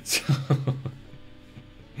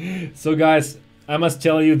 So guys, I must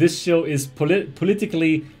tell you, this show is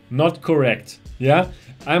politically not correct. Yeah,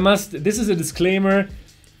 this is a disclaimer.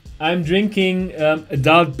 I'm drinking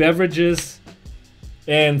adult beverages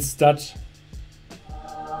and such.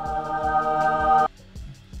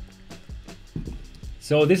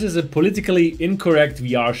 So this is a politically incorrect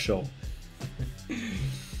VR show.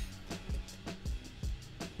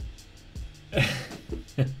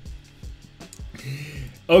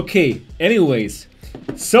 Okay, anyways,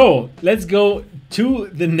 so let's go to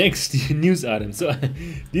the next news item. So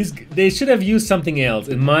they should have used something else,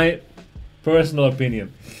 in my personal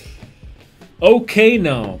opinion. Okay,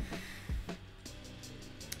 now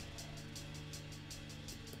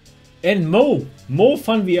And Mo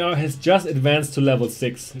Fun VR has just advanced to level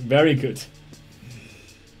 6. Very good.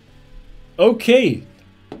 Okay.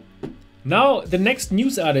 Now the next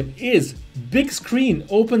news item is Bigscreen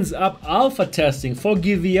opens up alpha testing for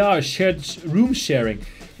GearVR shared room sharing.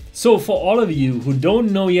 So for all of you who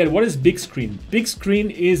don't know yet, what is Bigscreen?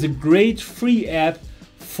 Bigscreen is a great free app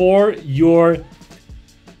for your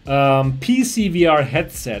PCVR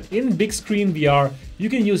headset. In Bigscreen VR, you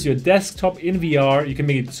can use your desktop in VR. You can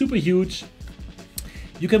make it super huge.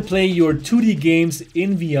 You can play your 2D games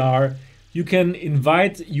in VR. You can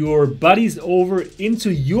invite your buddies over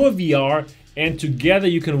into your VR, and together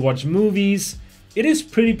you can watch movies. It is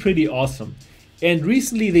pretty awesome. And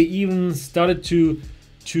recently they even started to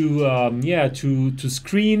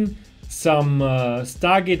screen some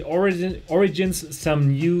Stargate Origins,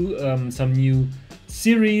 some new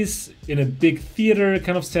series in a big theater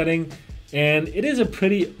kind of setting, and it is a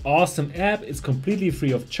pretty awesome app. It's completely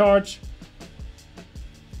free of charge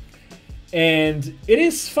and it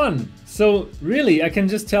is fun. So really, I can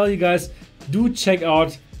just tell you guys, do check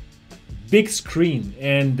out Bigscreen.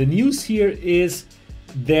 And the news here is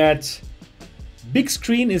that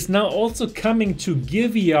Bigscreen is now also coming to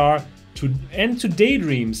GearVR and to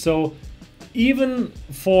Daydream. So even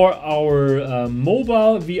for our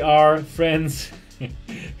mobile VR friends,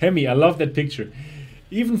 Hemi, I love that picture.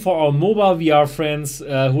 Even for our mobile VR friends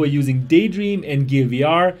who are using Daydream and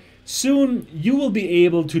GearVR, soon you will be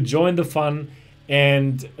able to join the fun.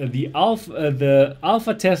 And the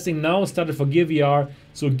alpha testing now started for GearVR,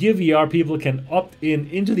 so GearVR people can opt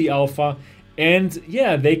into the alpha, and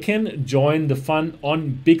yeah, they can join the fun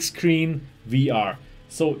on Bigscreen VR.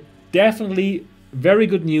 So definitely very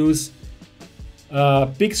good news.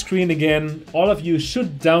 Bigscreen again, all of you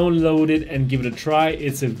should download it and give it a try.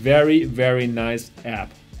 It's a very nice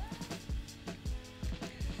app.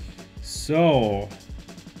 So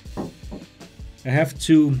I have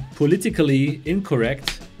to politically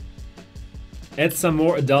incorrect add some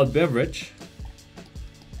more adult beverage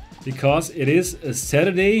because it is a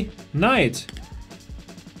Saturday night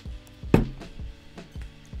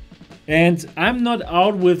and I'm not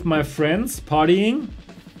out with my friends partying.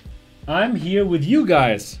 I'm here with you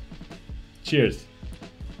guys. Cheers.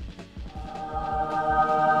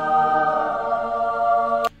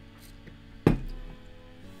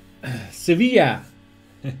 Sevilla.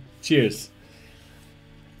 Cheers.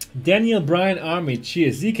 Daniel Bryan Army,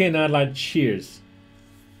 cheers. ZK Nightlight, cheers.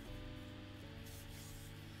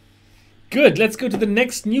 Good, let's go to the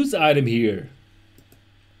next news item here.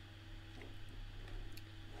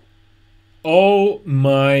 Oh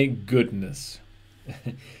my goodness.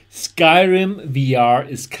 Skyrim VR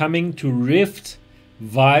is coming to Rift,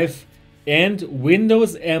 Vive, and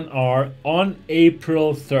Windows MR on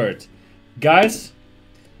April 3rd. Guys,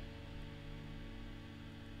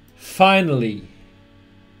 finally.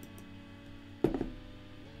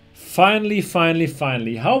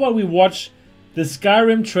 Finally. How about we watch the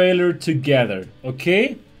Skyrim trailer together,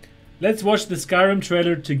 okay? Let's watch the Skyrim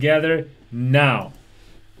trailer together now.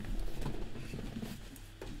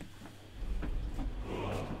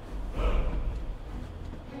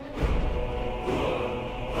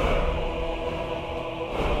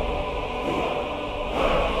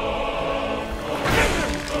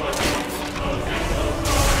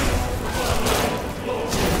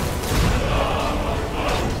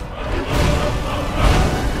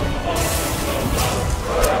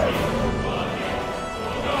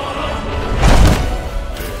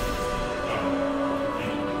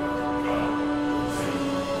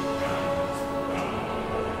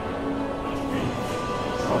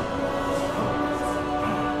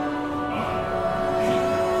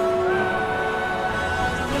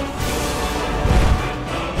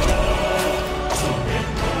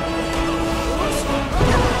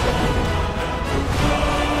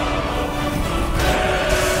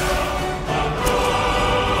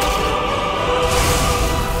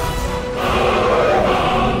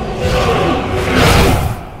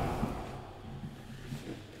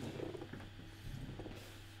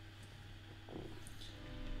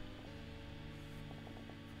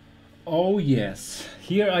 Oh yes,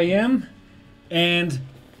 here I am. And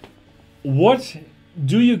what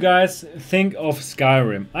do you guys think of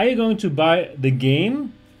Skyrim? Are you going to buy the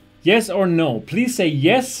game? Yes or no? Please say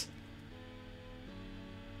yes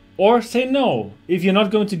or say no if you're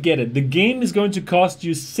not going to get it. The game is going to cost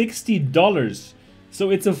you $60. So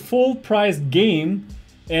it's a full price game,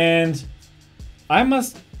 and I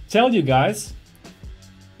must tell you guys,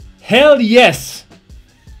 hell yes!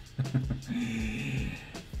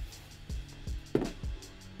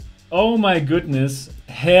 Oh my goodness,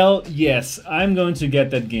 hell yes, I'm going to get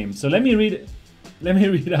that game. So let me read Let me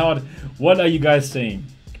read out. What are you guys saying?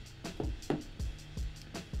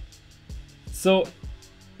 So,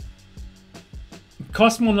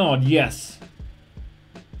 Cosmonaut, yes.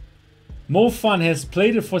 Mo Fun has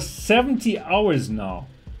played it for 70 hours now.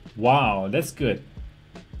 Wow, that's good.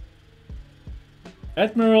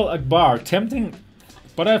 Admiral Akbar, tempting,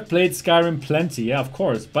 but I've played Skyrim plenty, yeah, of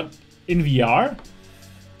course. But in VR?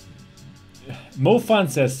 Mo Fun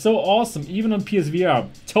says, so awesome, even on PSVR.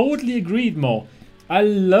 Totally agreed, Mo. I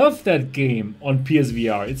love that game on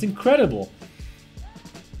PSVR. It's incredible.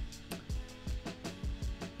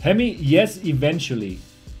 Hemi, yes, eventually.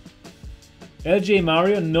 LJ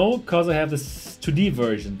Mario, no, because I have the 2D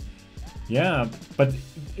version. Yeah, but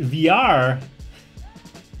VR.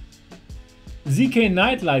 ZK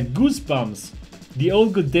Nightlight, Goosebumps. The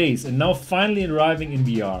old good days, and now finally arriving in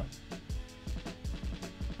VR.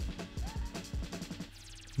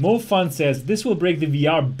 Mo Fun says, this will break the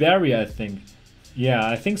VR barrier, I think. Yeah,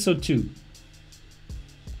 I think so too.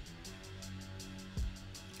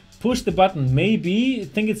 Push the button, maybe.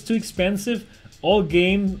 Think it's too expensive. All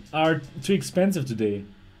games are too expensive today.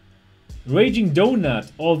 Raging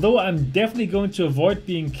Donut, although I'm definitely going to avoid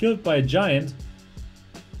being killed by a giant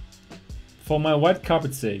for my white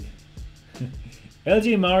carpet's sake.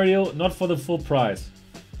 LJ Mario, not for the full price.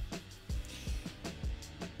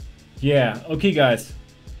 Yeah, okay guys.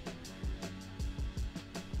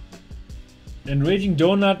 And Raging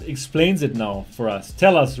Donut explains it now for us.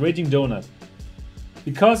 Tell us, Raging Donut.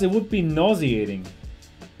 Because it would be nauseating.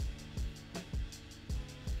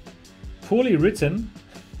 Poorly written.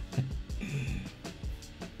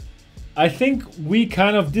 I think we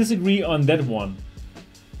kind of disagree on that one.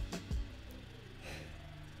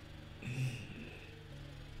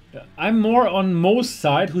 I'm more on Mo's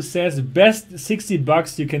side, who says best 60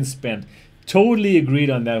 bucks you can spend. Totally agreed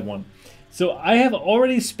on that one. So I have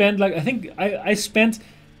already spent, like, I think I spent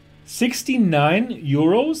 69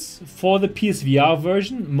 euros for the PSVR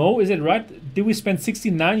version. Mo, is it right? Did we spend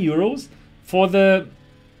 69 euros for the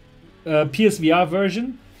PSVR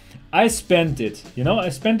version? I spent it, you know, I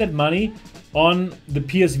spent that money on the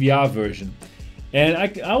PSVR version. And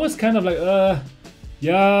I was kind of like,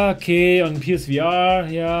 yeah, okay, on PSVR,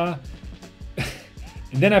 yeah.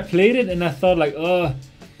 And then I played it and I thought like, oh,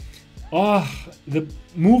 the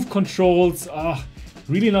move controls are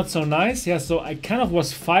really not so nice. Yeah, so I kind of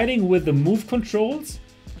was fighting with the move controls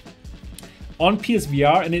on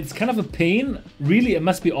PSVR, and it's kind of a pain, really, I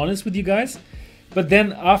must be honest with you guys. But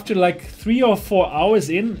then after like 3 or 4 hours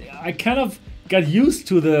in, I kind of got used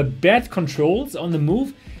to the bad controls on the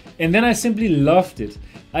move, and then I simply loved it.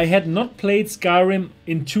 I had not played Skyrim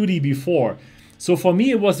in 2D before. So for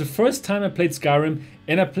me, it was the first time I played Skyrim,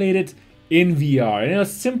 and I played it in VR. And it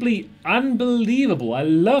was simply unbelievable. I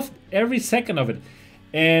loved every second of it.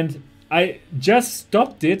 And I just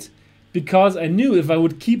stopped it because I knew if I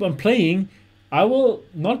would keep on playing, I will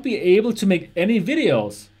not be able to make any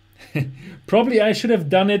videos. Probably I should have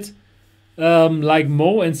done it like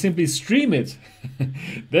Mo and simply stream it.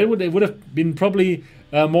 That would have been probably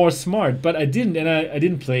more smart, but I didn't, and I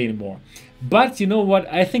didn't play anymore. But you know what?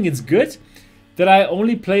 I think it's good that I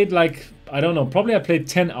only played like, I don't know, probably I played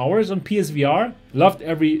 10 hours on PSVR. Loved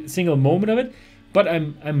every single moment of it. But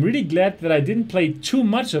I'm really glad that I didn't play too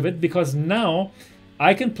much of it, because now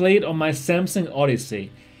I can play it on my Samsung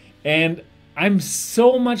Odyssey. And I'm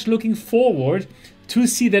so much looking forward to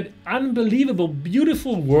see that unbelievable,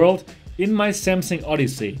 beautiful world in my Samsung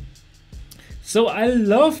Odyssey. So I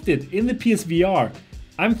loved it in the PSVR.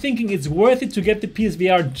 I'm thinking it's worth it to get the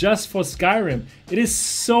PSVR just for Skyrim. It is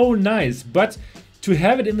so nice, but to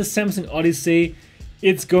have it in the Samsung Odyssey,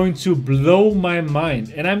 it's going to blow my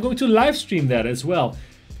mind. And I'm going to live stream that as well.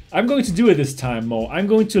 I'm going to do it this time, Mo. I'm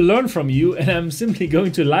going to learn from you, and I'm simply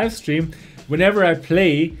going to live stream whenever I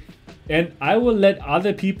play, and I will let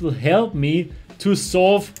other people help me to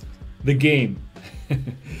solve the game.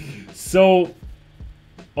 So,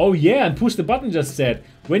 oh yeah, and Push the Button just said,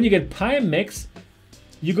 when you get Pimax,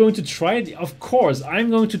 you're going to try it? Of course, I'm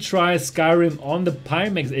going to try Skyrim on the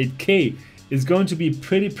Pimax 8K. It's going to be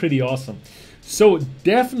pretty awesome. So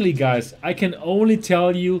definitely, guys, I can only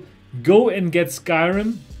tell you, go and get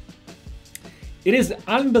Skyrim. It is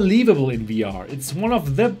unbelievable in VR. It's one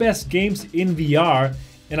of the best games in VR,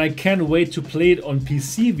 and I can't wait to play it on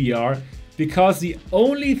PC VR, because the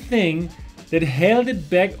only thing that held it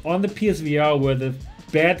back on the PSVR were the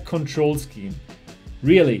bad control scheme.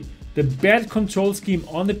 Really, the bad control scheme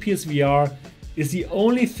on the PSVR is the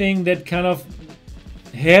only thing that kind of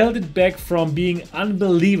held it back from being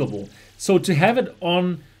unbelievable. So to have it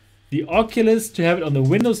on the Oculus, to have it on the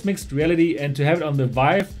Windows Mixed Reality, and to have it on the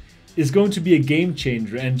Vive is going to be a game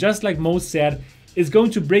changer. And just like Mo said, is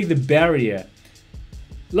going to break the barrier.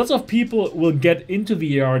 Lots of people will get into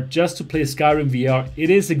VR just to play Skyrim VR. It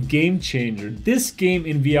is a game changer. This game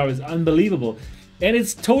in VR is unbelievable. And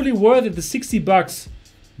it's totally worth it, the 60 bucks.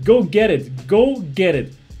 Go get it. Go get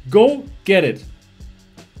it. Go get it.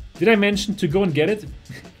 Did I mention to go and get it?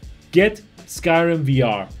 Get Skyrim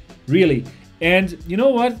VR. Really. And you know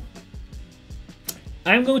what?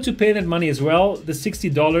 I'm going to pay that money as well, the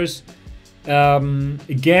 $60,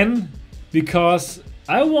 again, because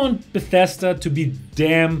I want Bethesda to be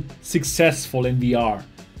damn successful in VR.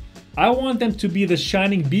 I want them to be the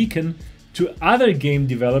shining beacon to other game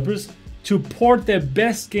developers to port their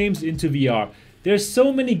best games into VR. There's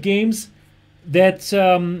so many games that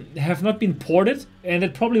have not been ported and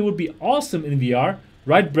that probably would be awesome in VR.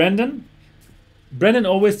 Right, Brendan? Brendan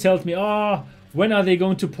always tells me, oh, when are they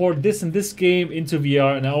going to port this and this game into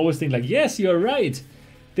VR? And I always think like, yes, you're right.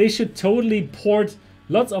 They should totally port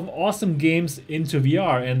lots of awesome games into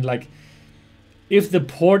VR. And like, if the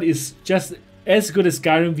port is just as good as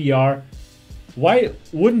Skyrim VR, why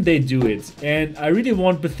wouldn't they do it? And I really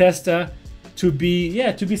want Bethesda to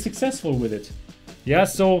be successful with it. Yeah,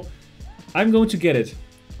 so I'm going to get it.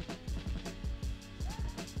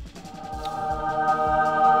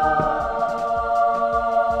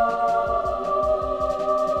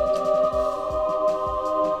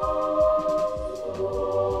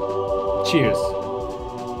 Cheers.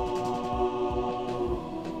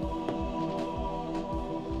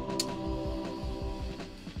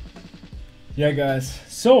 Yeah, guys.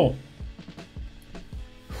 So,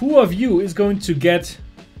 who of you is going to get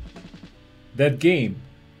that game?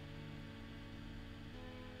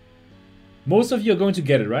 Most of you are going to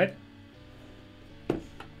get it, right?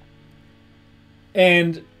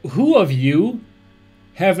 And who of you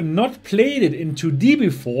have not played it in 2D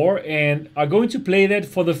before and are going to play that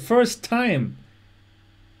for the first time?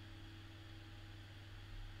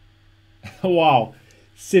 Wow.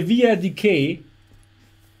 Severe Decay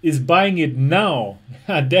is buying it now.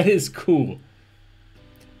 That is cool.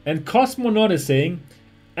 And Cosmonaut is saying,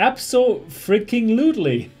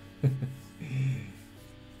 abso-freaking-lutely.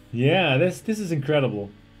 Yeah, this is incredible.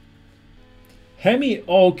 Hemi,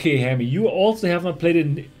 okay, Hemi, you also have not played it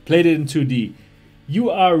in 2D. You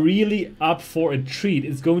are really up for a treat.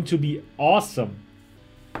 It's going to be awesome.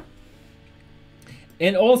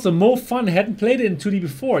 And also, Mo Fun hadn't played it in 2D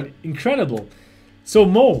before. Incredible. So,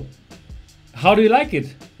 Mo, how do you like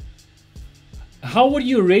it? How would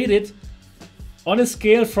you rate it on a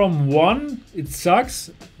scale from 1, it sucks,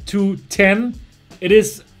 to 10, it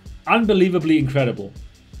is unbelievably incredible?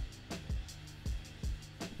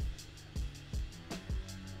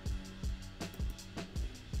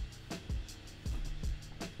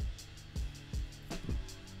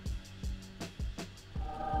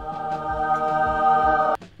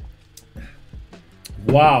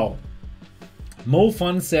 Wow. Mo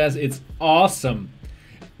Fun says it's awesome.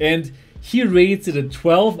 And he rates it a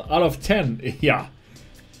 12 out of 10. Yeah.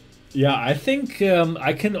 Yeah, I think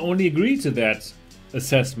I can only agree to that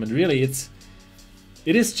assessment. Really, it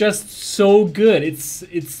is just so good.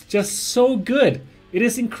 It's just so good. It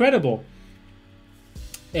is incredible.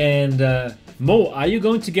 And Mo, are you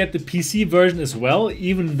going to get the PC version as well,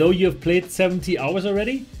 even though you have played 70 hours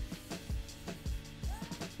already?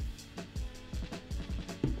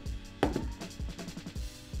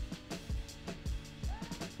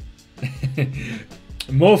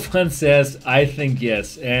 Mo Fun says, I think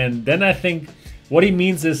yes. And then I think what he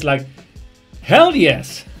means is like, hell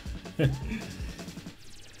yes.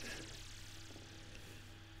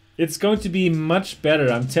 It's going to be much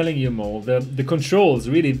better, I'm telling you, Mo. The controls,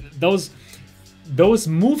 really, those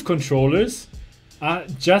move controllers are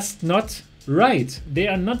just not right. They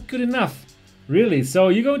are not good enough, really. So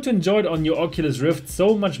you're going to enjoy it on your Oculus Rift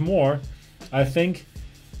so much more, I think.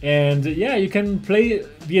 And yeah, you can play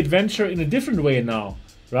the adventure in a different way now,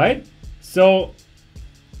 right? So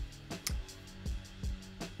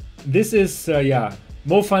this is yeah.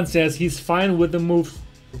 Mo Fun says he's fine with the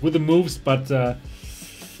moves, but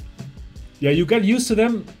yeah, you got used to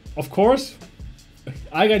them, of course.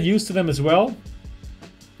 I got used to them as well.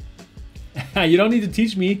 You don't need to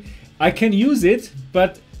teach me. I can use it,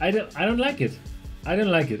 but I don't like it. I don't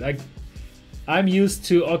like it. I'm used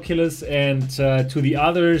to Oculus and to the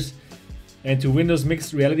others and to Windows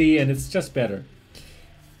Mixed Reality, and it's just better.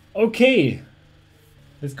 Okay,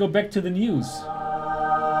 let's go back to the news.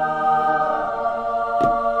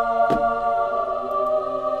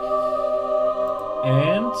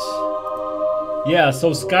 And yeah,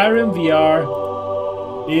 so Skyrim VR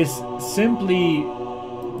is simply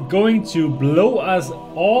going to blow us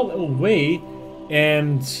all away,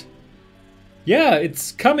 and Yeah,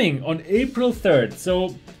 it's coming on April 3rd.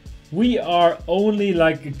 So we are only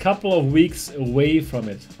like a couple of weeks away from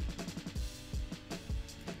it.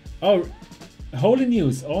 Oh, holy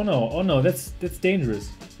news. Oh no, that's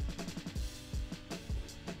dangerous.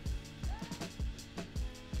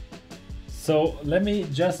 So let me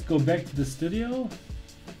just go back to the studio.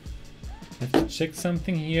 I have to check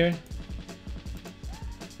something here.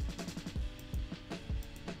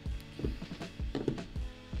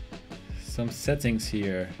 Some settings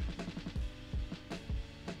here.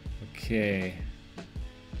 Okay.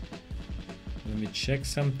 Let me check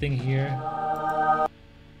something here.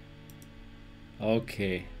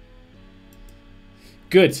 Okay.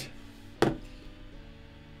 Good.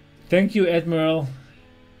 Thank you, Admiral,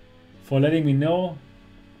 for letting me know.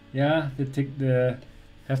 Yeah, the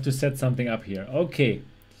have to set something up here. Okay.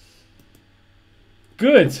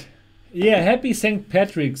 Good. Yeah, happy St.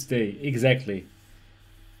 Patrick's Day. Exactly.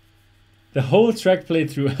 The whole track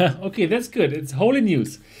playthrough. Okay, that's good. It's holy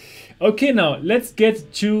news. Okay, now let's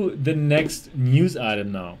get to the next news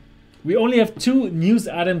item now. We only have 2 news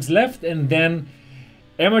items left, and then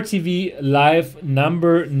MRTV Live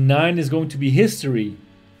number 9 is going to be history.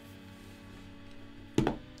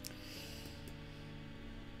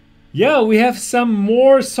 Yeah, we have some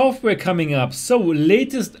more software coming up. So,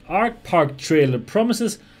 latest Ark Park trailer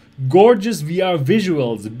promises gorgeous VR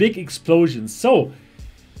visuals, big explosions. So,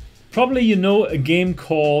 probably you know a game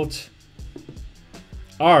called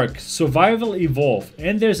Ark Survival Evolved,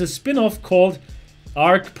 and there's a spin-off called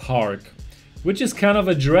Ark Park, which is kind of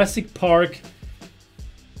a Jurassic Park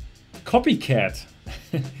copycat.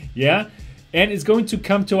 Yeah, and it's going to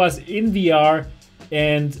come to us in VR,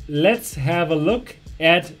 and let's have a look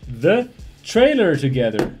at the trailer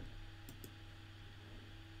together.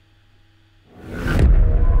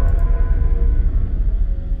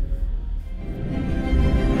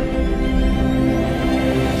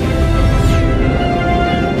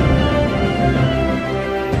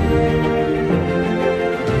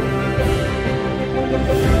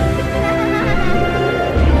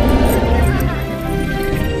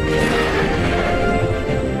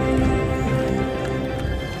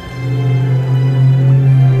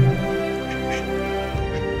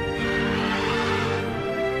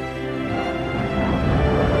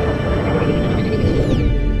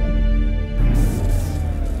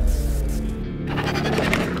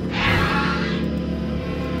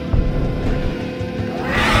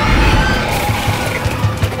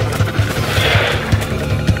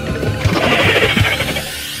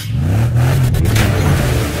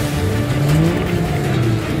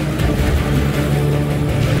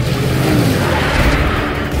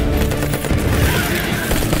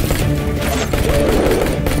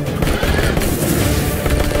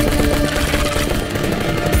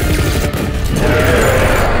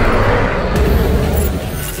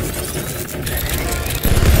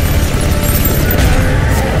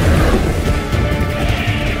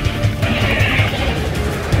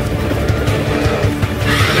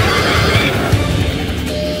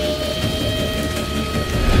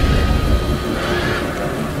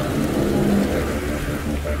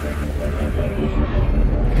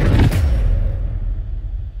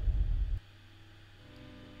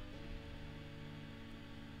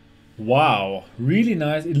 Wow, really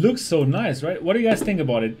nice. It looks so nice, right? What do you guys think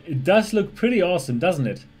about it? It does look pretty awesome, doesn't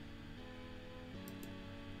it?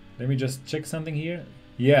 Let me just check something here.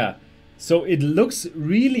 Yeah, so it looks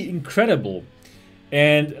really incredible.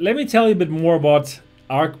 And let me tell you a bit more about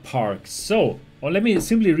Ark Park. So, or let me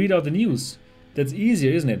simply read out the news. That's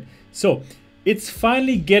easier, isn't it? So, it's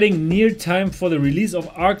finally getting near time for the release of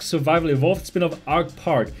Ark Survival Evolved spin-off Ark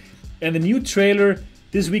Park. And the new trailer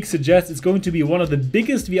this week suggests it's going to be one of the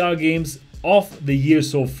biggest VR games of the year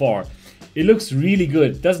so far. It looks really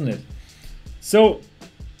good, doesn't it? So,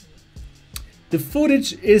 the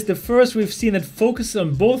footage is the first we've seen that focuses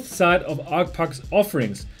on both sides of Ark Park's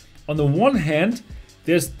offerings. On the one hand,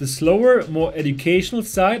 there's the slower, more educational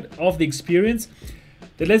side of the experience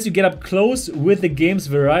that lets you get up close with the game's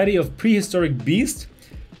variety of prehistoric beasts,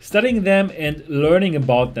 studying them and learning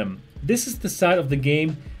about them. This is the side of the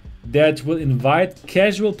game that will invite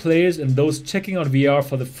casual players and those checking out VR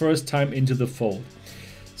for the first time into the fold.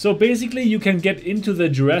 So basically you can get into the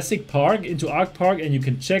Jurassic Park, into Ark Park, and you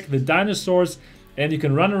can check the dinosaurs and you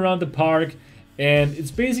can run around the park, and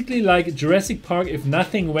it's basically like Jurassic Park if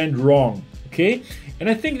nothing went wrong, okay? And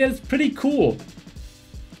I think that's pretty cool.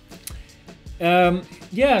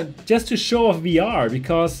 Yeah, just to show off VR,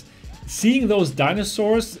 because seeing those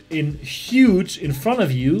dinosaurs in huge in front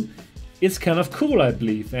of you, it's kind of cool, I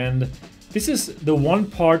believe. And this is the one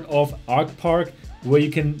part of Ark Park where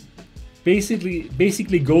you can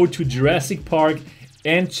basically go to Jurassic Park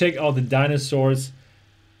and check out the dinosaurs.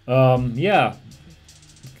 Yeah,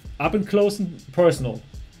 up and close and personal.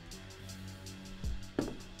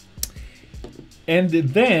 And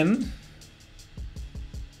then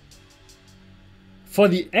for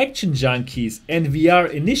the action junkies and VR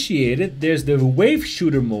initiated, there's the wave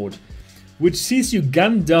shooter mode, which sees you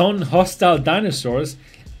gun down hostile dinosaurs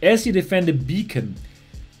as you defend a beacon.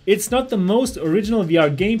 It's not the most original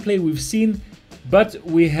VR gameplay we've seen, but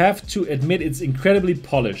we have to admit it's incredibly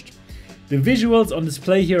polished. The visuals on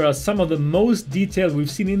display here are some of the most detailed we've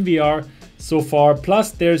seen in VR so far,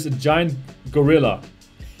 plus there's a giant gorilla.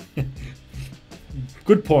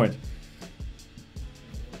 Good point.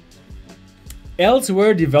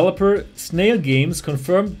 Elsewhere, developer Snail Games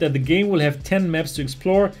confirmed that the game will have 10 maps to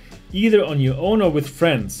explore, either on your own or with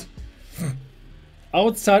friends.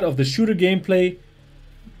 Outside of the shooter gameplay,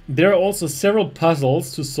 there are also several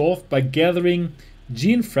puzzles to solve by gathering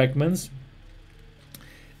gene fragments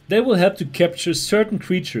that will help to capture certain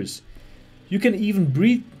creatures. You can even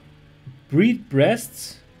breed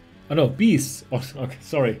beasts. Oh no, beasts. Oh, okay,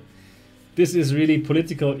 sorry. This is really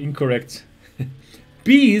political incorrect.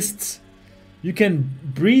 Beasts. You can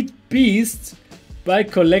breed beasts by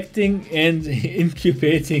collecting and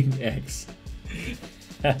incubating eggs.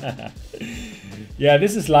 Yeah,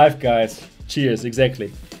 this is life, guys. Cheers,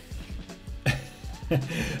 exactly.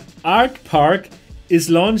 Ark Park is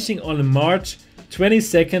launching on March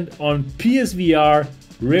 22nd on PSVR,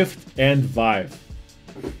 Rift and Vive.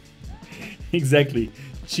 Exactly.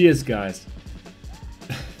 Cheers, guys.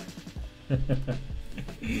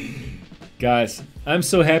 Guys, I'm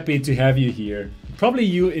so happy to have you here. Probably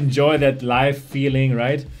you enjoy that live feeling,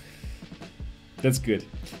 right? That's good.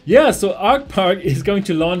 Yeah, so Ark Park is going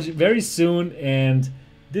to launch very soon, and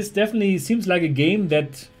this definitely seems like a game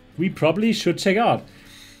that we probably should check out.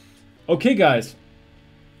 Okay, guys.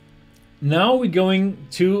 Now we're going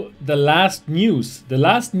to the last news. The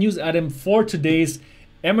last news item for today's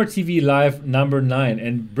MRTV Live number 9.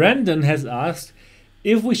 And Brandon has asked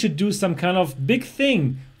if we should do some kind of big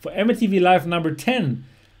thing for MRTV Live number 10.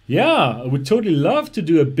 Yeah, I would totally love to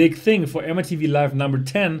do a big thing for MRTV Live number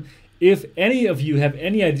 10. If any of you have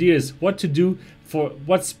any ideas what to do, for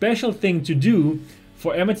what special thing to do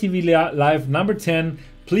for MRTV Live number 10,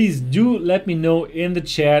 please do let me know in the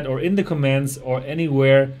chat or in the comments or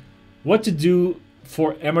anywhere what to do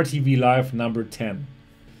for MRTV Live number 10.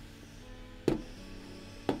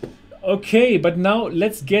 Okay, but now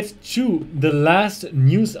let's get to the last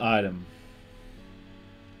news item.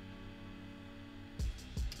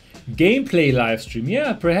 Gameplay live stream,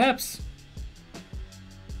 yeah, perhaps.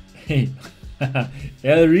 Hey,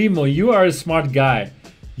 El Remo, you are a smart guy.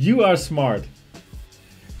 You are smart.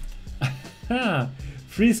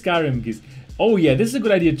 Free Skyrim keys. Oh yeah, this is a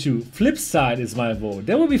good idea too. Flip side is my vote.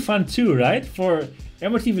 That would be fun too, right? For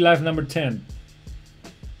MRTV Live number 10.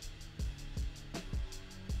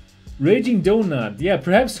 Raging Donut. Yeah,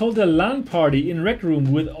 perhaps hold a LAN party in Rec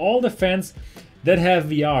Room with all the fans that have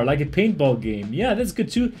VR, like a paintball game. Yeah, that's good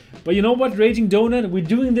too. But you know what, Raging Donut? We're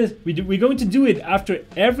doing this. We're going to do it after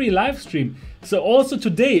every live stream. So also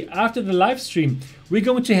today, after the live stream, we're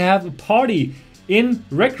going to have a party in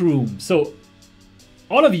Rec Room. So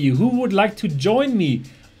all of you who would like to join me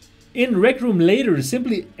in Rec Room later,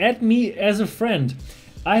 simply add me as a friend.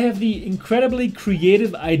 I have the incredibly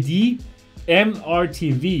creative ID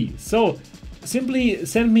MRTV. So simply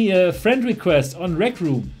send me a friend request on Rec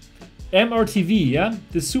Room. MRTV, yeah?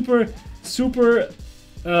 The super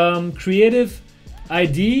creative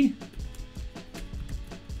ID.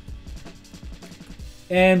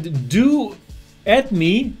 And do add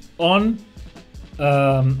me on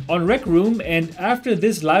Rec Room, and after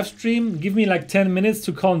this live stream, give me like 10 minutes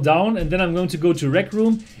to calm down, and then I'm going to go to Rec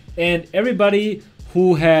Room, and everybody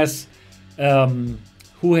who has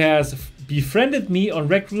befriended me on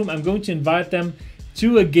Rec Room, I'm going to invite them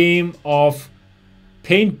to a game of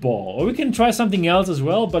paintball. Or we can try something else as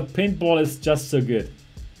well, but paintball is just so good.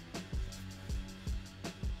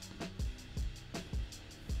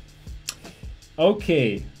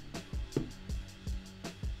 Okay.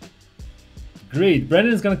 Great,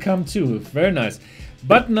 Brandon's gonna come too. Very nice.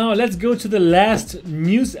 But now let's go to the last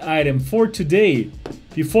news item for today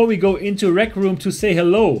before we go into Rec Room to say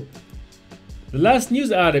hello. The last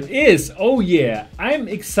news item is, oh yeah, I'm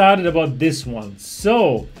excited about this one.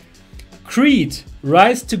 So, Creed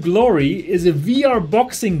Rise to Glory is a VR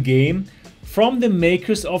boxing game from the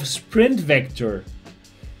makers of Sprint Vector.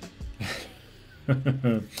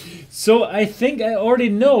 So I think I already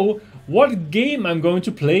know what game I'm going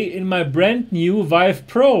to play in my brand new Vive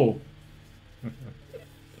Pro.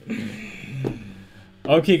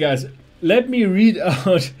 Okay guys, let me read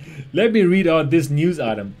out this news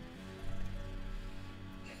item.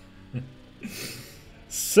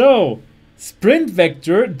 So, Sprint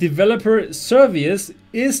Vector developer Survios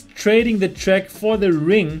is trading the track for the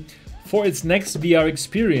Ring for its next VR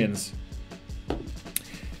experience.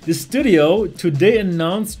 The studio today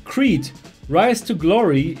announced Creed Rise to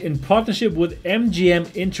Glory in partnership with MGM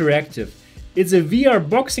Interactive. It's a VR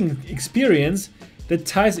boxing experience that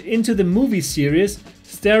ties into the movie series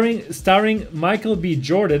starring Michael B.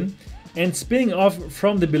 Jordan and spinning off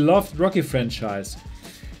from the beloved Rocky franchise.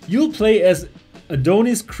 You'll play as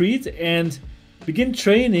Adonis Creed and begin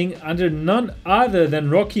training under none other than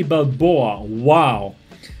Rocky Balboa. Wow!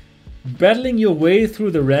 Battling your way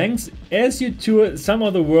through the ranks as you tour some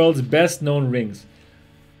of the world's best known rings.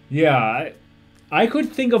 Yeah, I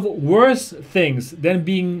could think of worse things than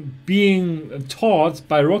being taught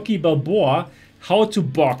by Rocky Balboa how to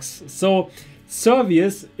box. So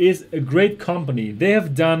Survios is a great company. They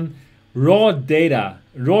have done raw data.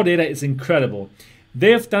 Raw data is incredible.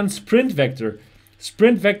 They have done Sprint Vector.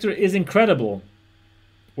 Sprint Vector is incredible.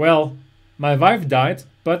 Well, my wife died,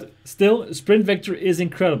 but still Sprint Vector is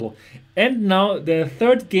incredible. And now the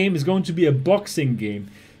third game is going to be a boxing game.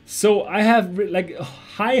 So I have like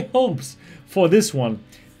high hopes for this one.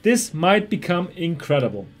 This might become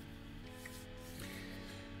incredible.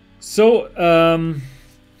 So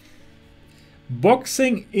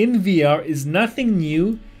boxing in VR is nothing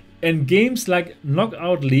new, and games like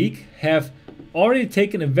Knockout League have already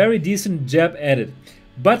taken a very decent jab at it.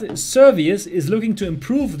 But Survios is looking to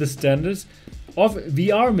improve the standards of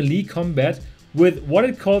VR melee combat with what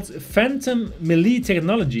it calls Phantom Melee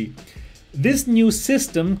technology. This new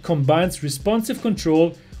system combines responsive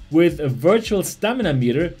control with a virtual stamina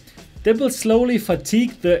meter that will slowly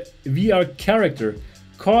fatigue the VR character,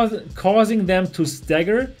 causing them to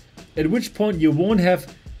stagger, at which point you won't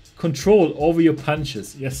have control over your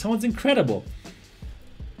punches. Yeah, sounds incredible.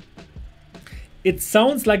 It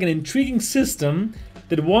sounds like an intriguing system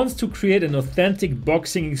that wants to create an authentic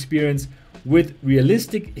boxing experience with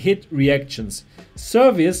realistic hit reactions.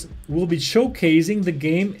 Survios will be showcasing the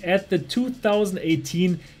game at the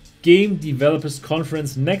 2018 Game Developers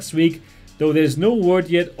Conference next week, though there's no word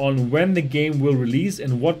yet on when the game will release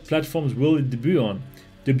and what platforms will it debut on.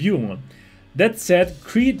 That said,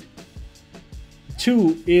 Creed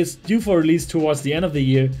 2 is due for release towards the end of the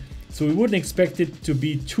year, so we wouldn't expect it to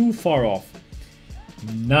be too far off.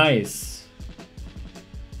 Nice.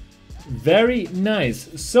 Very nice.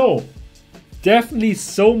 So, definitely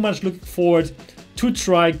so much looking forward to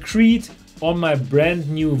try Creed on my brand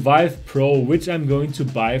new Vive Pro, which I'm going to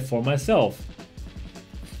buy for myself.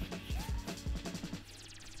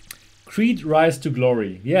 Creed Rise to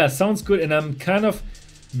Glory. Yeah, sounds good, and I'm kind of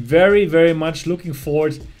very much looking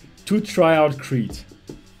forward to try out Creed.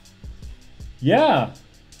 Yeah.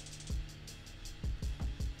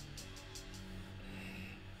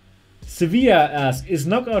 Sevilla asks, is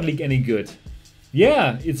Knockout League any good?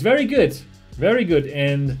 Yeah, it's very good. Very good,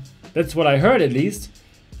 and that's what I heard at least.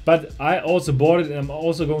 But I also bought it and I'm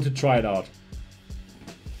also going to try it out.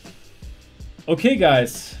 Okay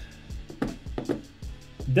guys,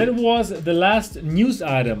 that was the last news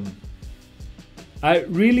item. I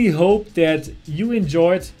really hope that you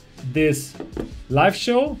enjoyed this live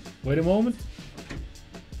show. Wait a moment.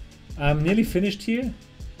 I'm nearly finished here.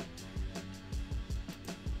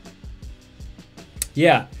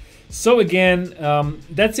 Yeah, so again,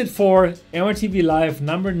 that's it for MRTV Live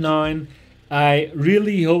number 9. I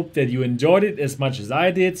really hope that you enjoyed it as much as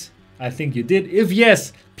I did. I think you did. If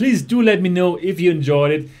yes, please do let me know if you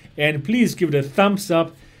enjoyed it, and please give it a thumbs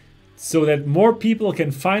up so that more people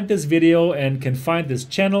can find this video and can find this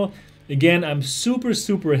channel. Again, I'm super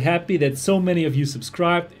happy that so many of you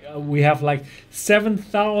subscribed. We have like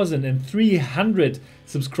 7,300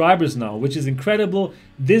 subscribers now, which is incredible.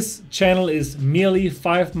 This channel is merely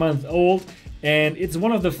 5 months old, and it's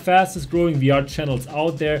one of the fastest growing VR channels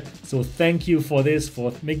out there. So thank you for this,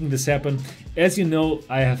 for making this happen. As you know,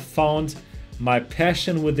 I have found my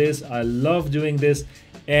passion with this. I love doing this,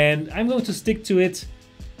 and I'm going to stick to it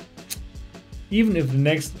even if the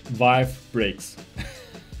next Vive breaks.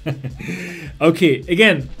 Okay,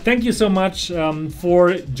 again, thank you so much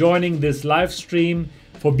for joining this live stream,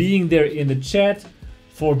 for being there in the chat,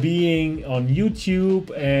 for being on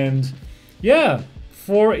YouTube, and yeah,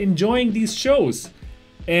 for enjoying these shows.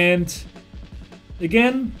 And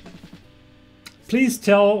again, please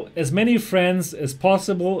tell as many friends as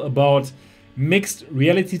possible about Mixed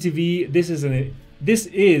Reality TV. This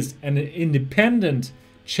is an independent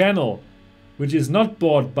channel which is not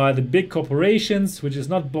bought by the big corporations, which is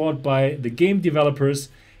not bought by the game developers,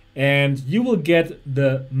 and you will get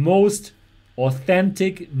the most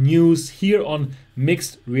authentic news here on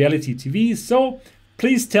Mixed Reality TV. So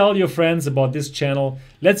please tell your friends about this channel.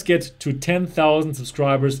 Let's get to 10,000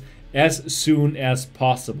 subscribers as soon as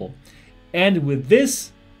possible. And with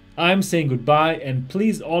this, I'm saying goodbye, and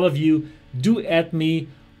please, all of you, do add me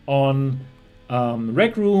on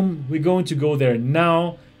Rec Room. We're going to go there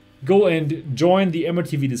now. Go and join the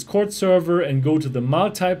MRTV Discord server and go to the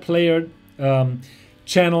multiplayer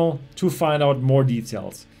channel to find out more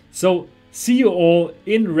details. So see you all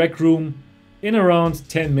in Rec Room in around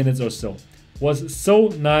 10 minutes or so. Was so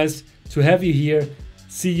nice to have you here.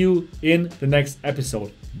 See you in the next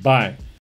episode. Bye.